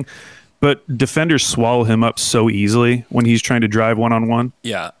dribbling, but defenders swallow him up so easily when he's trying to drive one-on-one.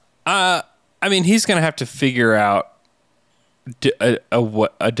 Yeah. He's going to have to figure out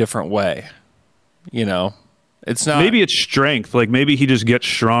a different way, It's not. Maybe it's strength. Like maybe he just gets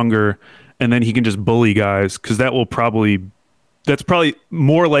stronger and then he can just bully guys because that's probably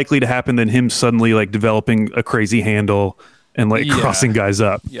more likely to happen than him suddenly like developing a crazy handle and like crossing guys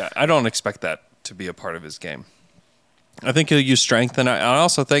up. Yeah, I don't expect that to be a part of his game. I think he'll use strength, and I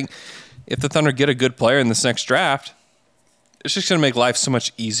also think if the Thunder get a good player in this next draft, it's just going to make life so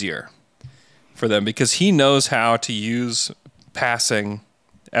much easier for them because he knows how to use passing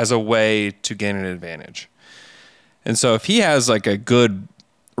as a way to gain an advantage. And so if he has like a good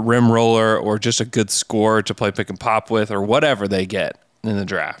rim roller or just a good scorer to play pick and pop with or whatever they get in the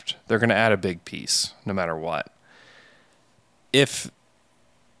draft, they're going to add a big piece no matter what.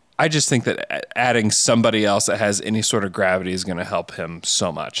 I just think that adding somebody else that has any sort of gravity is going to help him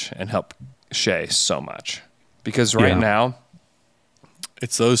so much and help Shea so much. Because right now,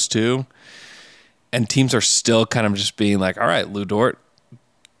 it's those two, and teams are still kind of just being like, all right, Lou Dort,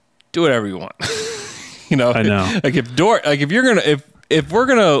 do whatever you want. I know. Like if we're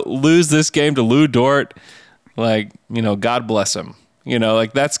gonna lose this game to Lou Dort, God bless him.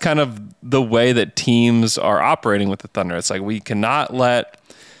 Like that's kind of the way that teams are operating with the Thunder. It's like we cannot let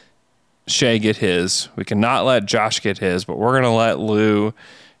Shea get his, we cannot let Josh get his, but we're gonna let Lou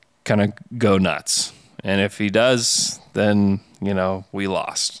kind of go nuts. And if he does, then we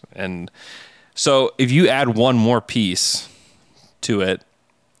lost. And so if you add one more piece to it,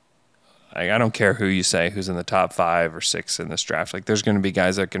 I don't care who you say who's in the top 5 or 6 in this draft. Like there's going to be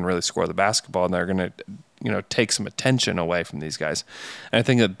guys that can really score the basketball, and they're going to take some attention away from these guys. And I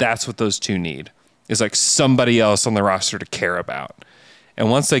think that that's what those two need, is like somebody else on the roster to care about. And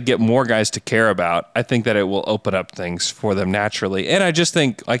once they get more guys to care about, I think that it will open up things for them naturally. And I just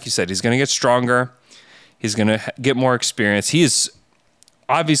think, like you said, he's going to get stronger. He's going to get more experience. He is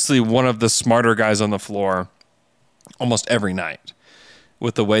obviously one of the smarter guys on the floor almost every night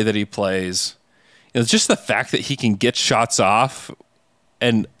with the way that he plays. Just the fact that he can get shots off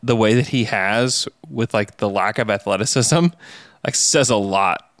and the way that he has with like the lack of athleticism, like says a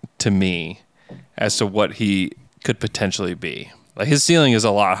lot to me as to what he could potentially be. Like his ceiling is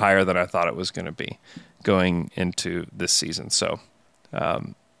a lot higher than I thought it was going to be going into this season. So,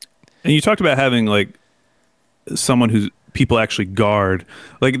 and you talked about having like someone who people actually guard.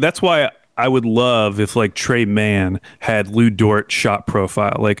 Like that's why I would love if like Trey Mann had Lou Dort shot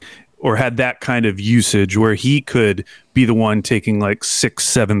profile, like, or had that kind of usage where he could be the one taking like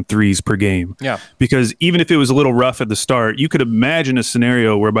 6-7 threes per game. Yeah. Because even if it was a little rough at the start, you could imagine a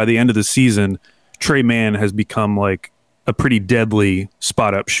scenario where by the end of the season, Trey Mann has become like a pretty deadly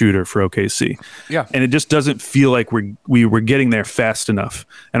spot up shooter for OKC. Yeah. And it just doesn't feel like we were getting there fast enough.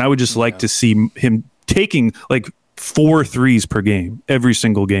 And I would just like to see him taking like 4 threes per game, every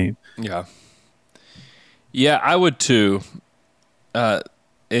single game. Yeah. Yeah, I would too.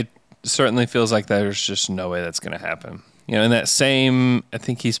 It certainly feels like there's just no way that's going to happen. In that same, I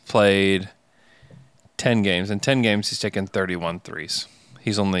think he's played 10 games. In 10 games, he's taken 31 threes.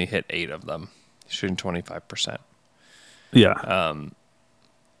 He's only hit 8 of them, shooting 25%. Yeah.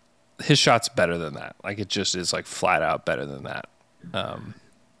 His shot's better than that. Like it just is like flat out better than that.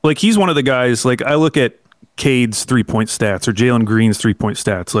 Like he's one of the guys, like I look at Cade's 3-point stats or Jalen Green's 3-point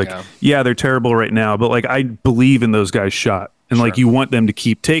stats. Like, yeah, they're terrible right now, but like I believe in those guys' shot. And like you want them to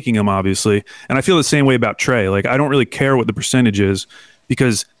keep taking them, obviously. And I feel the same way about Trey. Like I don't really care what the percentage is,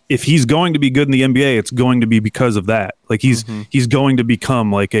 because if he's going to be good in the NBA, it's going to be because of that. Like he's going to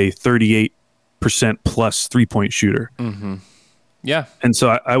become like a 38% plus 3-point shooter. Mm-hmm. Yeah. And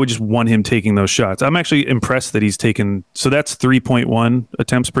so I would just want him taking those shots. I'm actually impressed that he's taken, so that's 3.1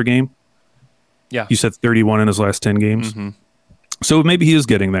 attempts per game. Yeah. You said 31 in his last 10 games. Mm-hmm. So maybe he is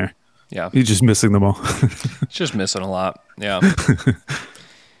getting there. Yeah. He's just missing them all. It's just missing a lot. Yeah.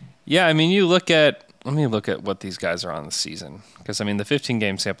 Yeah. I mean, let me look at what these guys are on the season. Because I mean, the 15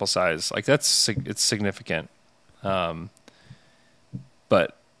 game sample size, like it's significant. But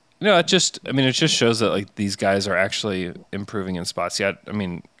it just shows that like these guys are actually improving in spots. Yeah. I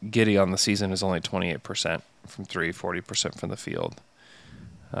mean, Giddey on the season is only 28% from 3, 40% from the field.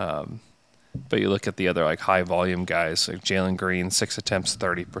 But you look at the other like high volume guys, like Jalen Green, 6 attempts,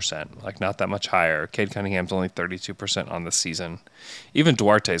 30%, like not that much higher. Cade Cunningham's only 32% on the season. Even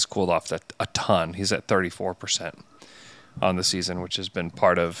Duarte's cooled off a ton. He's at 34% on the season, which has been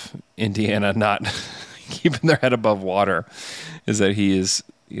part of Indiana not keeping their head above water, is that he is,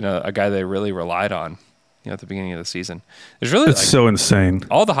 a guy they really relied on, at the beginning of the season. There's really it's so insane.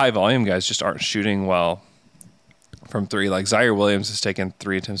 All the high volume guys just aren't shooting well from 3. Like Zaire Williams has taken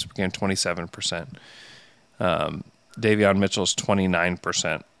 3 attempts per game, 27%. Davion Mitchell's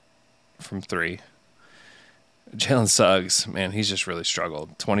 29% from 3. Jalen Suggs, man, he's just really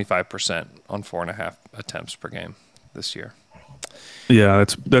struggled. 25% on 4.5 attempts per game this year. Yeah,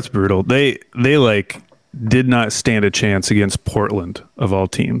 that's brutal. They like did not stand a chance against Portland of all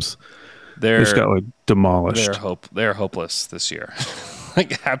teams. They just got like demolished. They're hopeless this year.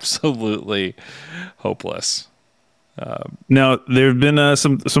 Like absolutely hopeless. Now there have been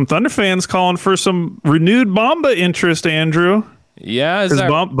some Thunder fans calling for some renewed Bamba interest, Andrew. Yeah,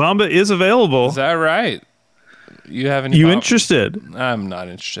 Bamba is available. Is that right? You have any? You interested? I'm not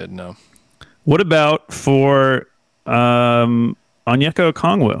interested. No. What about for Onyeka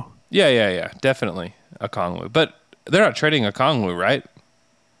Okongwu? Yeah, definitely Okongwu. But they're not trading Okongwu, right?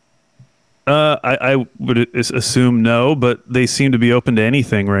 I would assume no, but they seem to be open to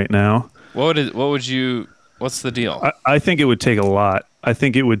anything right now. What's the deal? I think it would take a lot. I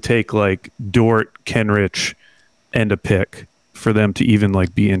think it would take like Dort, Kenrich, and a pick for them to even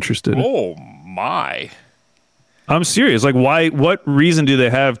like be interested. Oh my. I'm serious. Like, why? What reason do they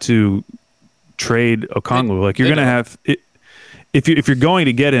have to trade Okongwu? Like, you're going to have it. If you're going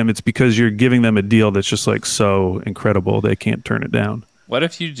to get him, it's because you're giving them a deal that's just like so incredible they can't turn it down. What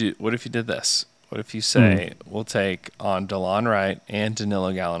if you did this? What if you say we'll take on DeLon Wright and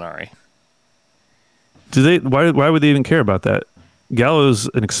Danilo Gallinari? Do they? Why would they even care about that? Gallo's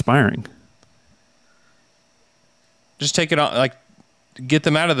an expiring. Just take it on, like get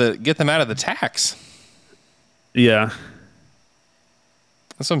them out of the tax. Yeah,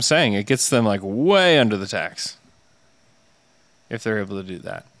 that's what I'm saying. It gets them like way under the tax if they're able to do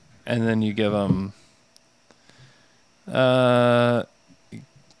that, and then you give them. Are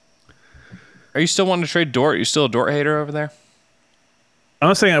you still wanting to trade Dort? Are you still a Dort hater over there? I'm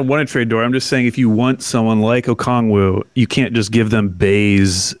not saying I want to trade Dort. I'm just saying if you want someone like Okongwu, you can't just give them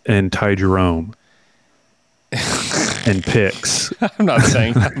Bays and Ty Jerome and picks. I'm not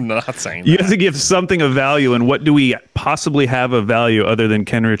saying that. You have to give something of value, and what do we possibly have of value other than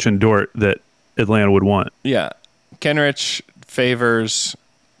Kenrich and Dort that Atlanta would want? Yeah. Kenrich, Favors,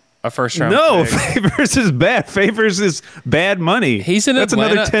 a first round No, pick. Favors is bad. Favors is bad money. That's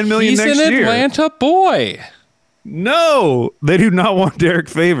another $10 million next year. He's an Atlanta boy. No, they do not want Derek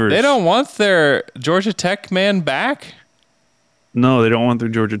Favors. They don't want their Georgia Tech man back? No, they don't want their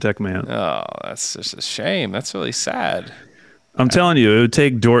Georgia Tech man. Oh, that's just a shame. That's really sad. I'm telling you, it would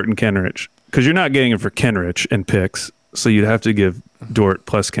take Dort and Kenrich because you're not getting it for Kenrich and picks, so you'd have to give Dort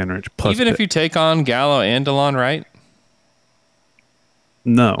plus Kenrich plus Even if you take on Gallo and DeLon Wright?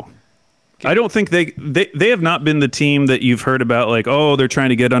 No. I don't think they have not been the team that you've heard about like, oh, they're trying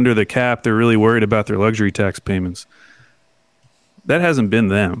to get under the cap. They're really worried about their luxury tax payments. That hasn't been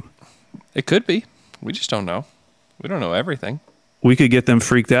them. It could be. We just don't know. We don't know everything. We could get them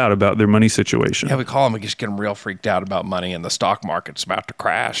freaked out about their money situation. Yeah, we call them. We just get them real freaked out about money, and the stock market's about to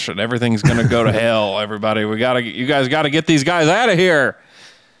crash, and everything's going to go to hell. Everybody, you guys got to get these guys out of here.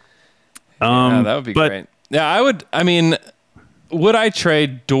 Yeah, that would be great. Yeah, I would. I mean, would I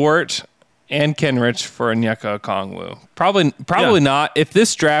trade Dort and Kenrich for Onyeka Okongwu? Probably not. If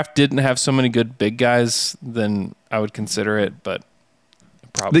this draft didn't have so many good big guys, then I would consider it. But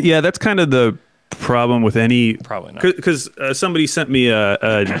probably, yeah, that's kind of the problem with any. Probably not, because somebody sent me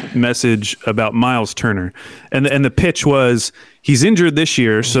a message about Miles Turner, and the pitch was he's injured this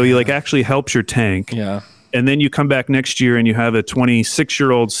year, so he like actually helps your tank. Yeah, and then you come back next year and you have a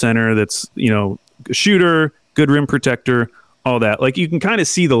 26-year-old center that's a shooter, good rim protector, all that. Like you can kind of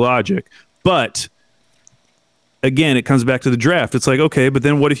see the logic. But again, it comes back to the draft. It's like, okay, but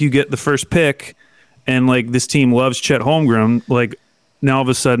then what if you get the first pick and like this team loves Chet Holmgren? Like now all of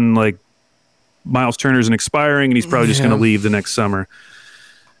a sudden, like Miles Turner's an expiring and he's probably just going to leave the next summer.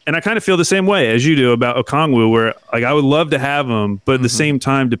 And I kind of feel the same way as you do about Okongwu, where like I would love to have him, but at the same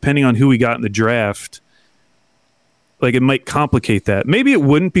time, depending on who we got in the draft, like it might complicate that. Maybe it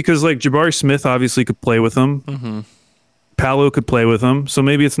wouldn't because like Jabari Smith obviously could play with him. Mm-hmm. Paolo could play with him, so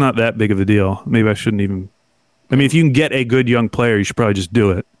maybe it's not that big of a deal. Maybe I shouldn't even. I mean, if you can get a good young player, you should probably just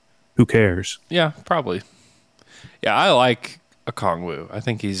do it. Who cares? Yeah, probably. Yeah, I like Okongwu. I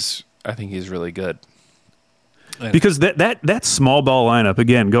think he's really good. Because that small ball lineup,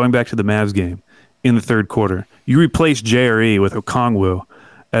 again, going back to the Mavs game in the third quarter, you replace JRE with Okongwu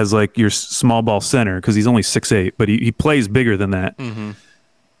as like your small ball center because he's only 6'8", but he plays bigger than that. Mm-hmm.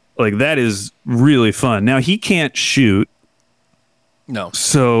 Like that is really fun. Now he can't shoot. No.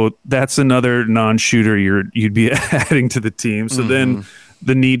 So that's another non-shooter you'd be adding to the team. So then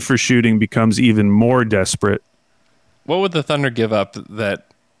the need for shooting becomes even more desperate. What would the Thunder give up that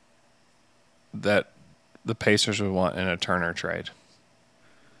the Pacers would want in a Turner trade?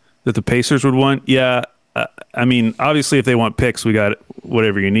 That the Pacers would want? Yeah. I mean, obviously if they want picks, we got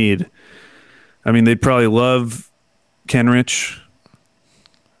whatever you need. I mean, they'd probably love Kenrich,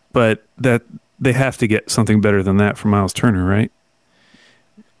 but that they have to get something better than that from Miles Turner, right?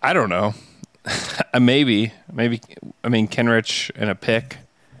 I don't know. Maybe. I mean, Kenrich and a pick,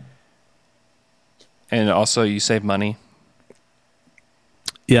 and also you save money.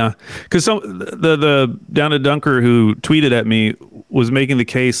 Yeah, because the Down to Dunker who tweeted at me was making the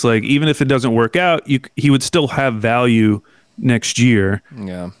case like even if it doesn't work out, he would still have value next year.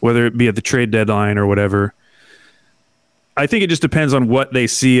 Yeah, whether it be at the trade deadline or whatever. I think it just depends on what they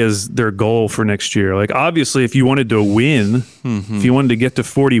see as their goal for next year. Like, obviously, if you wanted to win, if you wanted to get to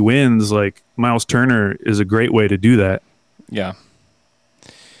 40 wins, like Miles Turner is a great way to do that. Yeah.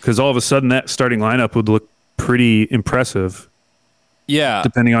 because all of a sudden that starting lineup would look pretty impressive. Yeah.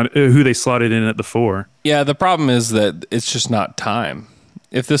 Depending on who they slotted in at the 4. Yeah, the problem is that it's just not time.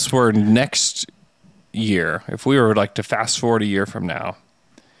 If this were next year, if we were like to fast forward a year from now,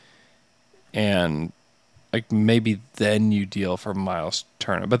 and like maybe then you deal for Miles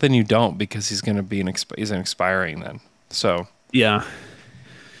Turner, but then you don't because he's going to be he's an expiring then. So yeah,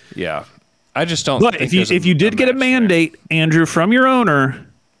 I just don't. But think if you did get a mandate, Andrew, from your owner,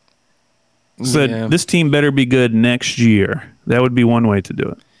 said this team better be good next year, that would be one way to do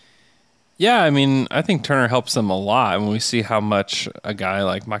it. Yeah, I mean, I think Turner helps them a lot when we see how much a guy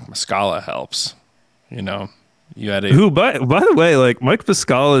like Mike Muscala helps. You know, you had who, by the way, like Mike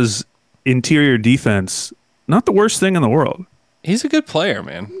Muscala's interior defense, not the worst thing in the world. He's a good player,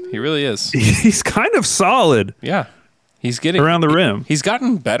 man. He really is. He's kind of solid. Yeah, he's getting around the rim. He's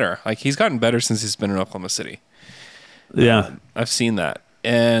gotten better. Like he's gotten better since he's been in Oklahoma City. Yeah, I've seen that,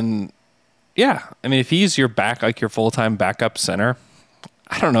 and yeah, I mean, if he's your your full-time backup center,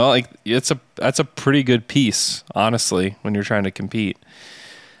 I don't know, like that's a pretty good piece, honestly, when you're trying to compete.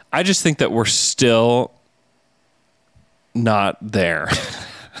 I just think that we're still not there.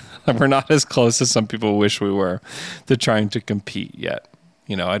 We're not as close as some people wish we were to trying to compete yet.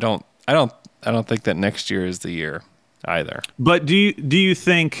 You know, I don't think that next year is the year either. But do you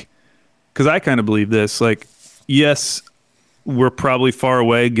think, because I kind of believe this, like, yes, we're probably far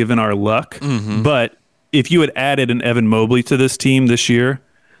away given our luck, but if you had added an Evan Mobley to this team this year,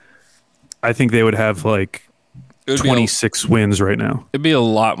 I think they would have like 26 wins right now. It'd be a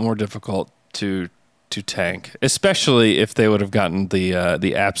lot more difficult to tank, especially if they would have gotten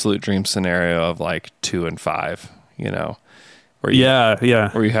the absolute dream scenario of like 2-5, you know, where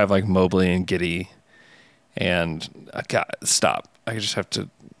you have like Mobley and Giddey, and God, stop. I just have to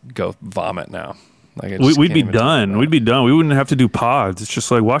go vomit now. Like we'd be done. We'd be done. We wouldn't have to do pods. It's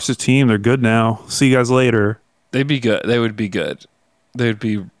just like, watch this team. They're good now. See you guys later. They'd be good. They would be good. They would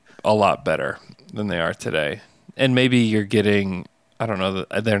be a lot better than they are today. And maybe you're getting, I don't know,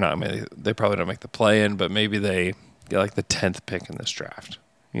 they probably don't make the play-in, but maybe they get like the 10th pick in this draft,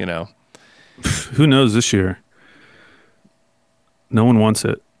 you know? Who knows this year? No one wants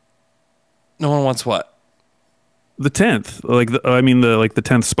it. No one wants what? The 10th. The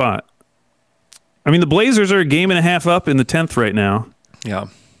 10th spot. I mean, the Blazers are a game and a half up in the 10th right now. Yeah.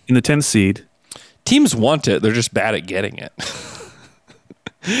 In the 10th seed. Teams want it. They're just bad at getting it.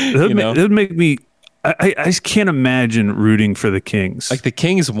 It would make me... I just can't imagine rooting for the Kings. Like, the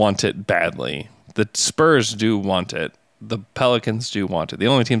Kings want it badly. The Spurs do want it. The Pelicans do want it. The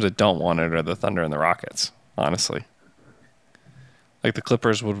only teams that don't want it are the Thunder and the Rockets, honestly. Like, the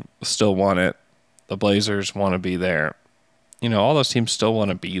Clippers would still want it. The Blazers want to be there. You know, all those teams still want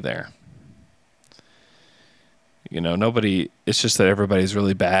to be there. You know, it's just that everybody's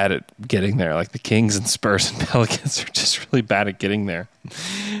really bad at getting there. Like the Kings and Spurs and Pelicans are just really bad at getting there.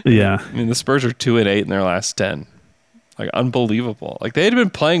 Yeah. I mean, the Spurs are 2-8 in their last 10. Like, unbelievable. Like, they had been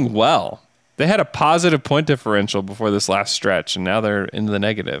playing well. They had a positive point differential before this last stretch, and now they're in the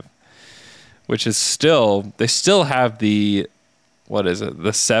negative, which is they still have the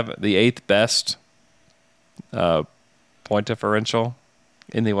 8th best point differential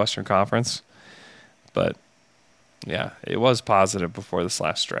in the Western Conference. But yeah, it was positive before this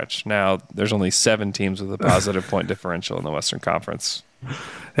last stretch. Now there's only 7 teams with a positive point differential in the Western Conference.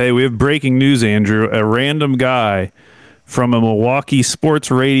 Hey, we have breaking news, Andrew. A random guy from a Milwaukee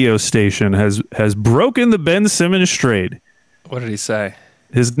sports radio station has broken the Ben Simmons trade. What did he say?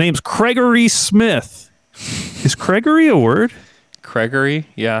 His name's Gregory Smith. Is Gregory a word? Gregory?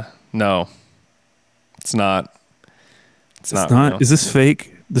 Yeah. No. It's not. It's not. Real. Is this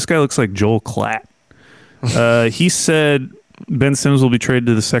fake? This guy looks like Joel Klatt. He said Ben Simmons will be traded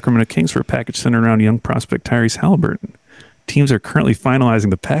to the Sacramento Kings for a package centered around young prospect Tyrese Halliburton. Teams are currently finalizing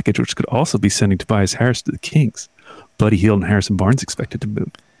the package, which could also be sending Tobias Harris to the Kings. Buddy Hield and Harrison Barnes expected to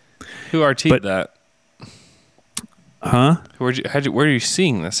move. Who RT'd that? Huh? Where are you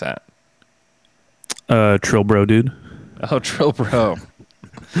seeing this at? Trill Bro, dude. Oh, Trill Bro.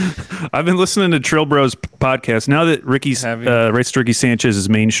 I've been listening to Trill Bro's podcast now that Ricky Sanchez is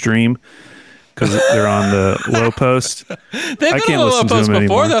mainstream. Because they're on the low post. They've been on the low post before.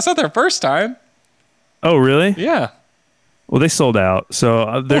 Anymore. That's not their first time. Oh, really? Yeah. Well, they sold out,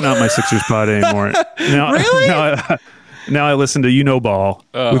 so they're not my Sixers pod anymore. Now, really? Now I listen to Ball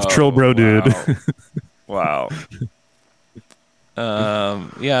with Trill Bro, dude. Wow.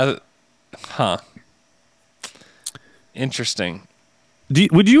 Yeah. Huh. Interesting.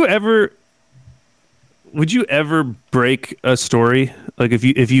 Would you ever break a story, like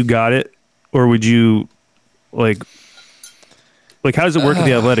if you got it? Or would you, like, Like, how does it work at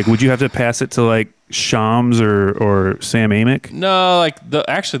the Athletic? Would you have to pass it to like Shams or Sam Amick? No, like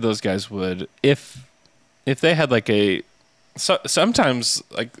actually those guys would if they had like sometimes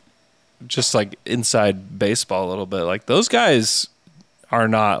like just like inside baseball a little bit. Like those guys are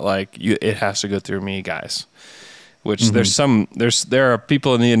not like it has to go through me guys. Which there are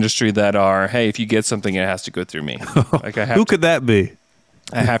people in the industry that are, hey, if you get something, it has to go through me. Like Who could that be?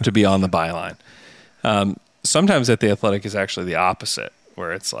 I have to be on the byline. Sometimes at the Athletic is actually the opposite,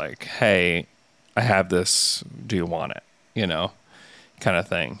 where it's like, hey, I have this. Do you want it? You know, kind of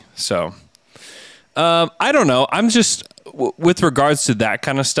thing. So I don't know. I'm just with regards to that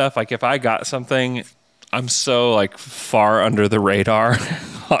kind of stuff. Like if I got something, I'm so like far under the radar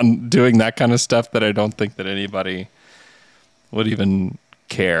on doing that kind of stuff that I don't think that anybody would even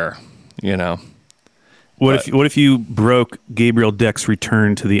care, you know. What if you broke Gabriel Deck's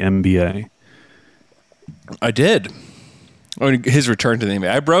return to the NBA? I did. Or his return to the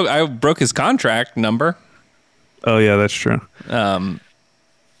NBA. I broke his contract number. Oh yeah, that's true.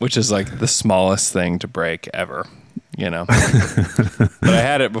 Which is like the smallest thing to break ever, you know. But I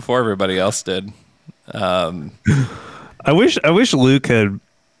had it before everybody else did. I wish Luke had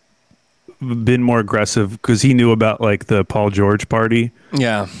been more aggressive because he knew about like the Paul George party.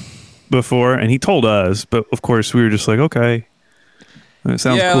 Yeah. Before, and he told us, but of course we were just like, okay, it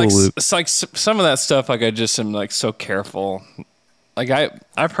sounds cool, like, Luke. It's like some of that stuff. Like I just am like so careful. Like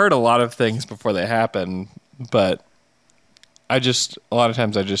I've heard a lot of things before they happen, but a lot of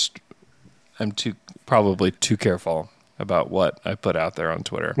times I'm probably too careful about what I put out there on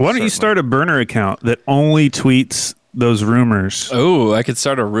Twitter. Why don't you start a burner account that only tweets those rumors? Oh, I could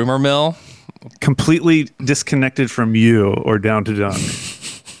start a rumor mill. Completely disconnected from you or Down to Dunk.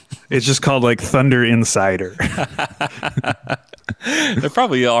 It's just called like Thunder Insider. There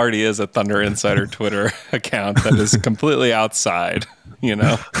probably already is a Thunder Insider Twitter account that is completely outside, you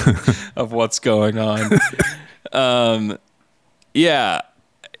know, of what's going on. Yeah,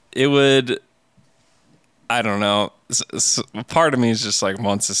 it would. I don't know. Part of me is just like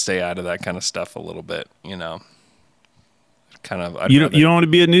wants to stay out of that kind of stuff a little bit, you know. Kind of. You don't want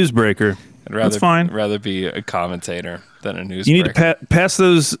to be a newsbreaker. That's fine. I'd rather be a commentator than a newsbreaker. You need to pass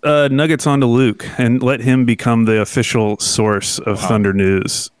those nuggets on to Luke and let him become the official source of Thunder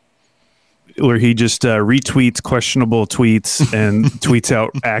News, where he just retweets questionable tweets and tweets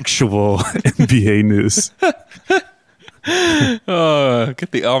out actual NBA news.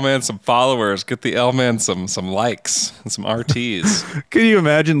 Get the L-Man some followers. Get the L-Man some likes and some RTs. Can you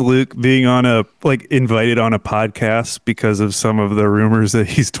imagine Luke being invited on a podcast because of some of the rumors that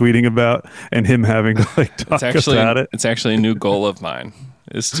he's tweeting about, and him having to talk about it? It's actually a new goal of mine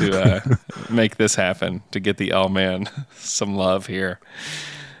is to make this happen, to get the L-Man some love here.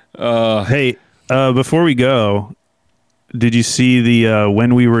 Hey, before we go, did you see the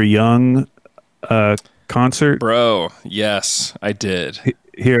When We Were Young concert? Bro, yes, I did.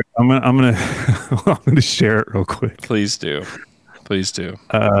 Here, I'm gonna share it real quick. Please do.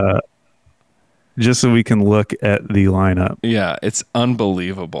 Just so we can look at the lineup. Yeah, it's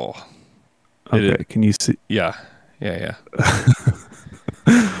unbelievable. Okay, can you see? Yeah.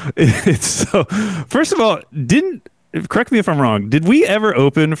 It's so. First of all, correct me if I'm wrong. Did we ever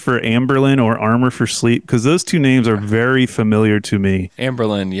open for Amberlin or Armor for Sleep? Because those two names are very familiar to me.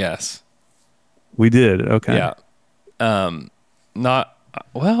 Amberlin, yes. We did. Okay. Yeah. I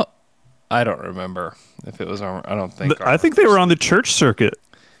don't remember if it was Armor. I don't think. I think they were on the church circuit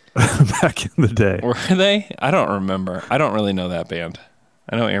back in the day. Were they? I don't remember. I don't really know that band.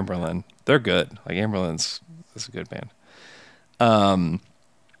 I know Amberlin. They're good. Like Amberlin's is a good band.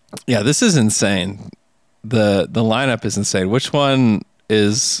 Yeah, this is insane. The lineup is insane. Which one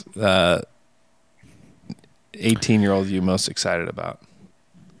is 18-year-old you most excited about?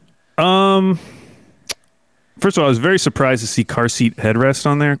 First of all, I was very surprised to see Car Seat Headrest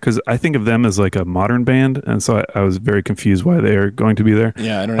on there because I think of them as like a modern band, and so I was very confused why they are going to be there.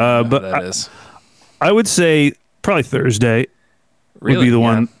 Yeah, I don't know but who that is. I would say probably Thursday would be the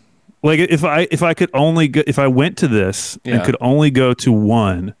one. Like if I could only go, if I went to this and could only go to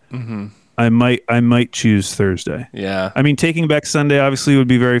one, I might choose Thursday. Yeah. I mean, Taking Back Sunday obviously would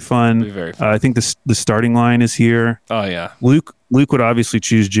be very fun. I think the starting line is here. Oh yeah. Luke would obviously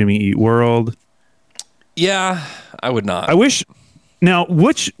choose Jimmy Eat World. Yeah, I would not. I wish. Now,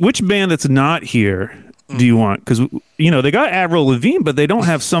 which band that's not here do you want? Because they got Avril Lavigne, but they don't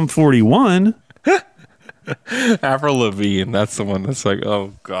have Sum 41. Avril Lavigne, that's the one that's like,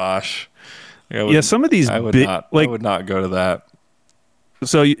 oh gosh. Some of these I would not go to that.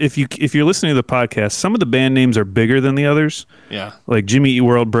 So if you're listening to the podcast, some of the band names are bigger than the others. Yeah. Like Jimmy Eat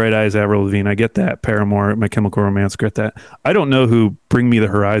World, Bright Eyes, Avril Lavigne. I get that. Paramore, My Chemical Romance. Get that. I don't know who Bring Me the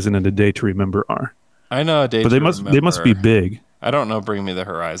Horizon and A Day to Remember are. I know A Day but to they must be big. I don't know Bring Me the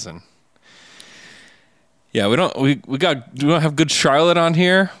Horizon. Yeah, we don't have Good Charlotte on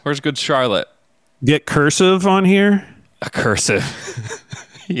here. Where's Good Charlotte? Get Cursive on here. A Cursive.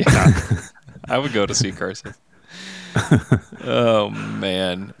 Yeah. I would go to see Cursive. Oh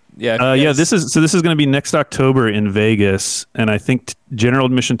man. Yeah. This is going to be next October in Vegas, and I think general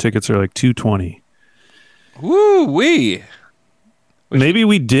admission tickets are like $220. Woo wee. Maybe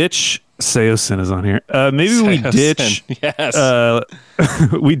we ditch Seosin is on here. Maybe we ditch. Yes.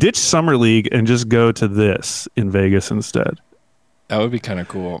 We ditch Summer League and just go to this in Vegas instead. That would be kind of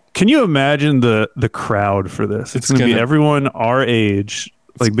cool. Can you imagine the crowd for this? It's going to be everyone our age,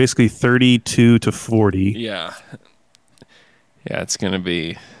 like basically 32 to 40. Yeah. Yeah, it's gonna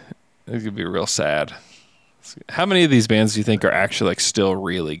be real sad. How many of these bands do you think are actually like still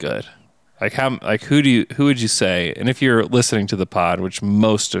really good? Who would you say? And if you're listening to the pod, which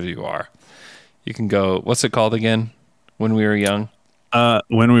most of you are, you can go. What's it called again? When We Were Young.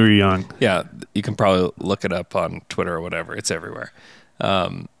 When We Were Young. Yeah, you can probably look it up on Twitter or whatever. It's everywhere.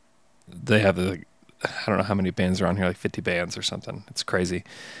 They have I don't know how many bands are on here, like 50 bands or something. It's crazy.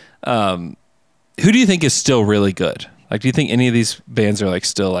 Who do you think is still really good? Like, do you think any of these bands are like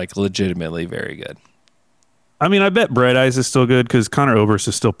still like legitimately very good? I mean, I bet Bright Eyes is still good because Conor Oberst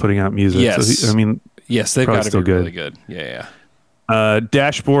is still putting out music. Yes. So yes, they've got to be good. really good. Yeah.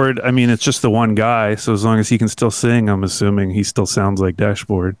 Dashboard, I mean, it's just the one guy. So as long as he can still sing, I'm assuming he still sounds like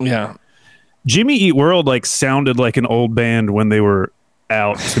Dashboard. Yeah. Jimmy Eat World like sounded like an old band when they were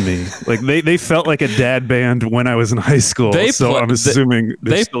out to me. Like they felt like a dad band when I was in high school. I'm assuming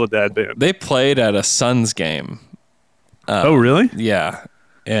they're still a dad band. They played at a Suns game. Oh, really? Yeah.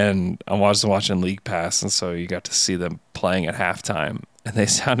 And I was watching League Pass, and so you got to see them playing at halftime, and they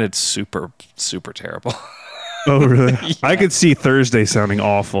sounded super, super terrible. Oh, really? Yeah. I could see Thursday sounding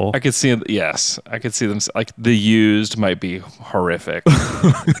awful. I could see them. Like The Used might be horrific.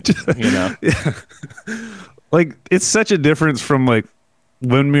 Yeah. Like it's such a difference from like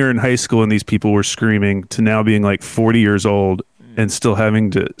when we were in high school and these people were screaming to now being like 40 years old and still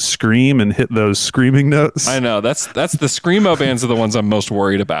having to scream and hit those screaming notes. I know that's the screamo bands are the ones I'm most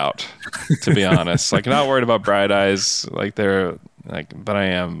worried about, to be honest. Like not worried about Bright Eyes, but I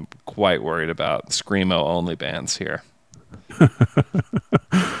am quite worried about screamo only bands here.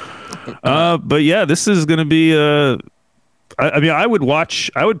 But yeah, this is going to be I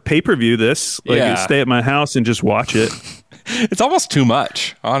would pay-per-view this, stay at my house and just watch it. It's almost too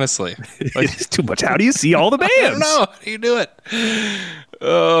much, honestly. Like, it's too much. How do you see all the bands? I don't know. How do you do it?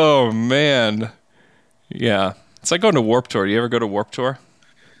 Oh, man. Yeah. It's like going to Warped Tour. Do you ever go to Warped Tour?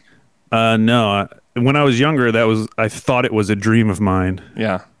 No. When I was younger, I thought it was a dream of mine.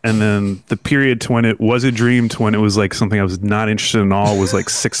 Yeah. And then the period to when it was a dream to when it was like something I was not interested in all was like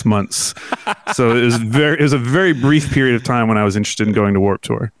 6 months. So it was a very brief period of time when I was interested in going to Warped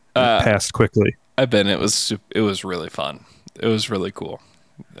Tour. It passed quickly. I've been. It was really fun. It was really cool.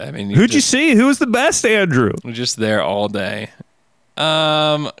 I mean, who'd you see? Who was the best, Andrew? Just there all day.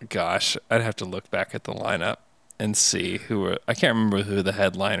 Gosh, I'd have to look back at the lineup and see I can't remember who the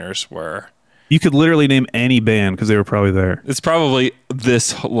headliners were. You could literally name any band because they were probably there. It's probably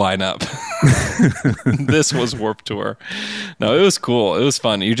this lineup. This was Warped Tour. No, it was cool. It was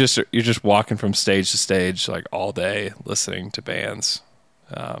fun. You're just walking from stage to stage like all day listening to bands.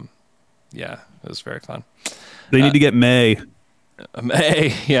 Yeah, it was very fun. They need to get May.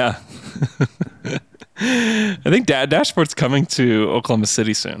 May, yeah. I think Dashboard's coming to Oklahoma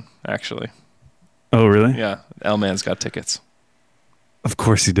City soon, actually. Oh, really? Yeah, L-Man's got tickets. Of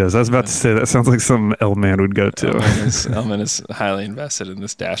course he does. I was about to say that sounds like something L-Man would go to. L-Man is highly invested in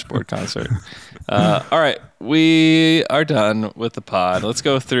this Dashboard concert. All right, we are done with the pod. Let's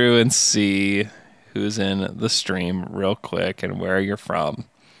go through and see who's in the stream real quick and where you're from.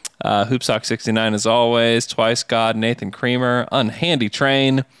 Hoopsock69 as always. Twice God, Nathan Creamer, Unhandy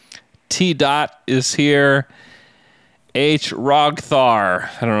Train. T. Dot is here. H. Rogthar.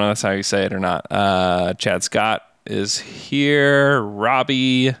 I don't know if that's how you say it or not. Chad Scott is here.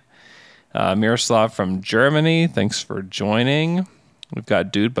 Robbie. Miroslav from Germany. Thanks for joining. We've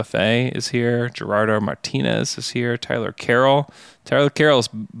got Dude Buffet is here. Gerardo Martinez is here. Tyler Carroll. Tyler Carroll's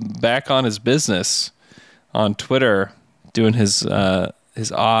back on his business on Twitter doing his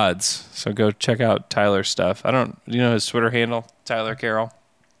odds. So go check out Tyler's stuff. Do you know his Twitter handle? Tyler Carroll?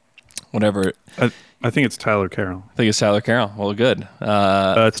 Whatever. I think it's Tyler Carroll. I think it's Tyler Carroll. Well, good.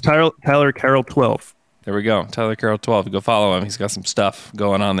 It's Tyler Carroll 12. There we go. Tyler Carroll 12. Go follow him. He's got some stuff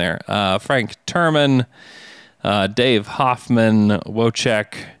going on there. Frank Turman, Dave Hoffman,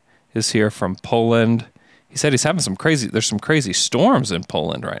 Wojciech is here from Poland. He said he's having there's some crazy storms in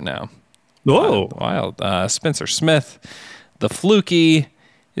Poland right now. Whoa. Wild. Spencer Smith, The Fluky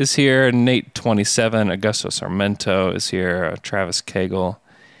is here. Nate 27, Augusto Sarmento is here. Travis Cagle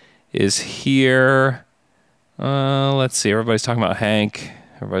is here. Let's see. Everybody's talking about Hank.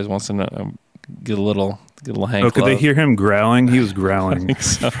 Everybody wants to know, get a little Hank. Oh, could they love. hear him growling? He was growling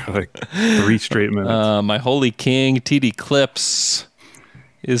so. for like 3 straight minutes. My Holy King, TD Clips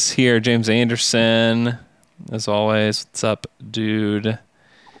is here. James Anderson, as always. What's up, dude?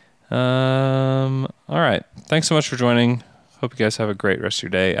 All right. Thanks so much for joining. Hope you guys have a great rest of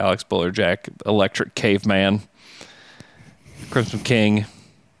your day. Alex Buller, Jack, Electric Caveman, Crimson King.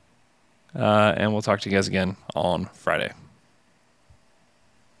 And we'll talk to you guys again on Friday.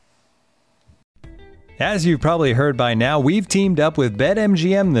 As you've probably heard by now, we've teamed up with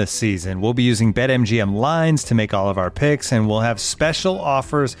BetMGM this season. We'll be using BetMGM lines to make all of our picks, and we'll have special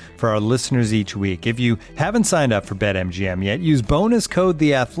offers for our listeners each week. If you haven't signed up for BetMGM yet, use bonus code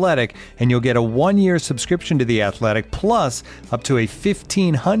The Athletic, and you'll get a 1-year subscription to The Athletic, plus up to a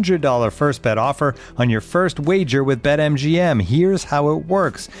 $1,500 first bet offer on your first wager with BetMGM. Here's how it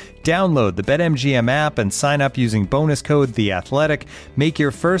works. Download the BetMGM app and sign up using bonus code The Athletic. Make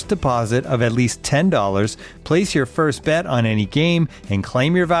your first deposit of at least $10. Place your first bet on any game and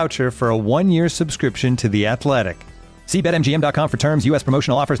claim your voucher for a 1-year subscription to The Athletic. See BetMGM.com for terms. U.S.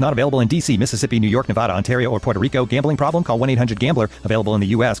 promotional offers not available in D.C., Mississippi, New York, Nevada, Ontario, or Puerto Rico. Gambling problem? Call 1-800-GAMBLER. Available in the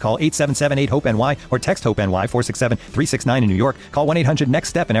U.S. Call 877-8-HOPE-NY or text HOPE-NY 467-369 in New York. Call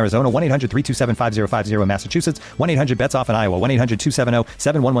 1-800-NEXT-STEP in Arizona. 1-800-327-5050 in Massachusetts. 1-800-BETS-OFF in Iowa.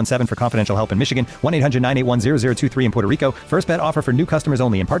 1-800-270-7117 for confidential help in Michigan. 1-800-981-0023 in Puerto Rico. First bet offer for new customers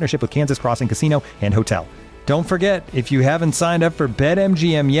only in partnership with Kansas Crossing Casino and Hotel. Don't forget, if you haven't signed up for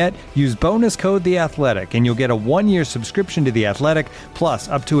BetMGM yet, use bonus code The Athletic, and you'll get a 1-year subscription to The Athletic, plus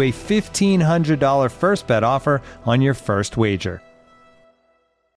up to a $1,500 first bet offer on your first wager.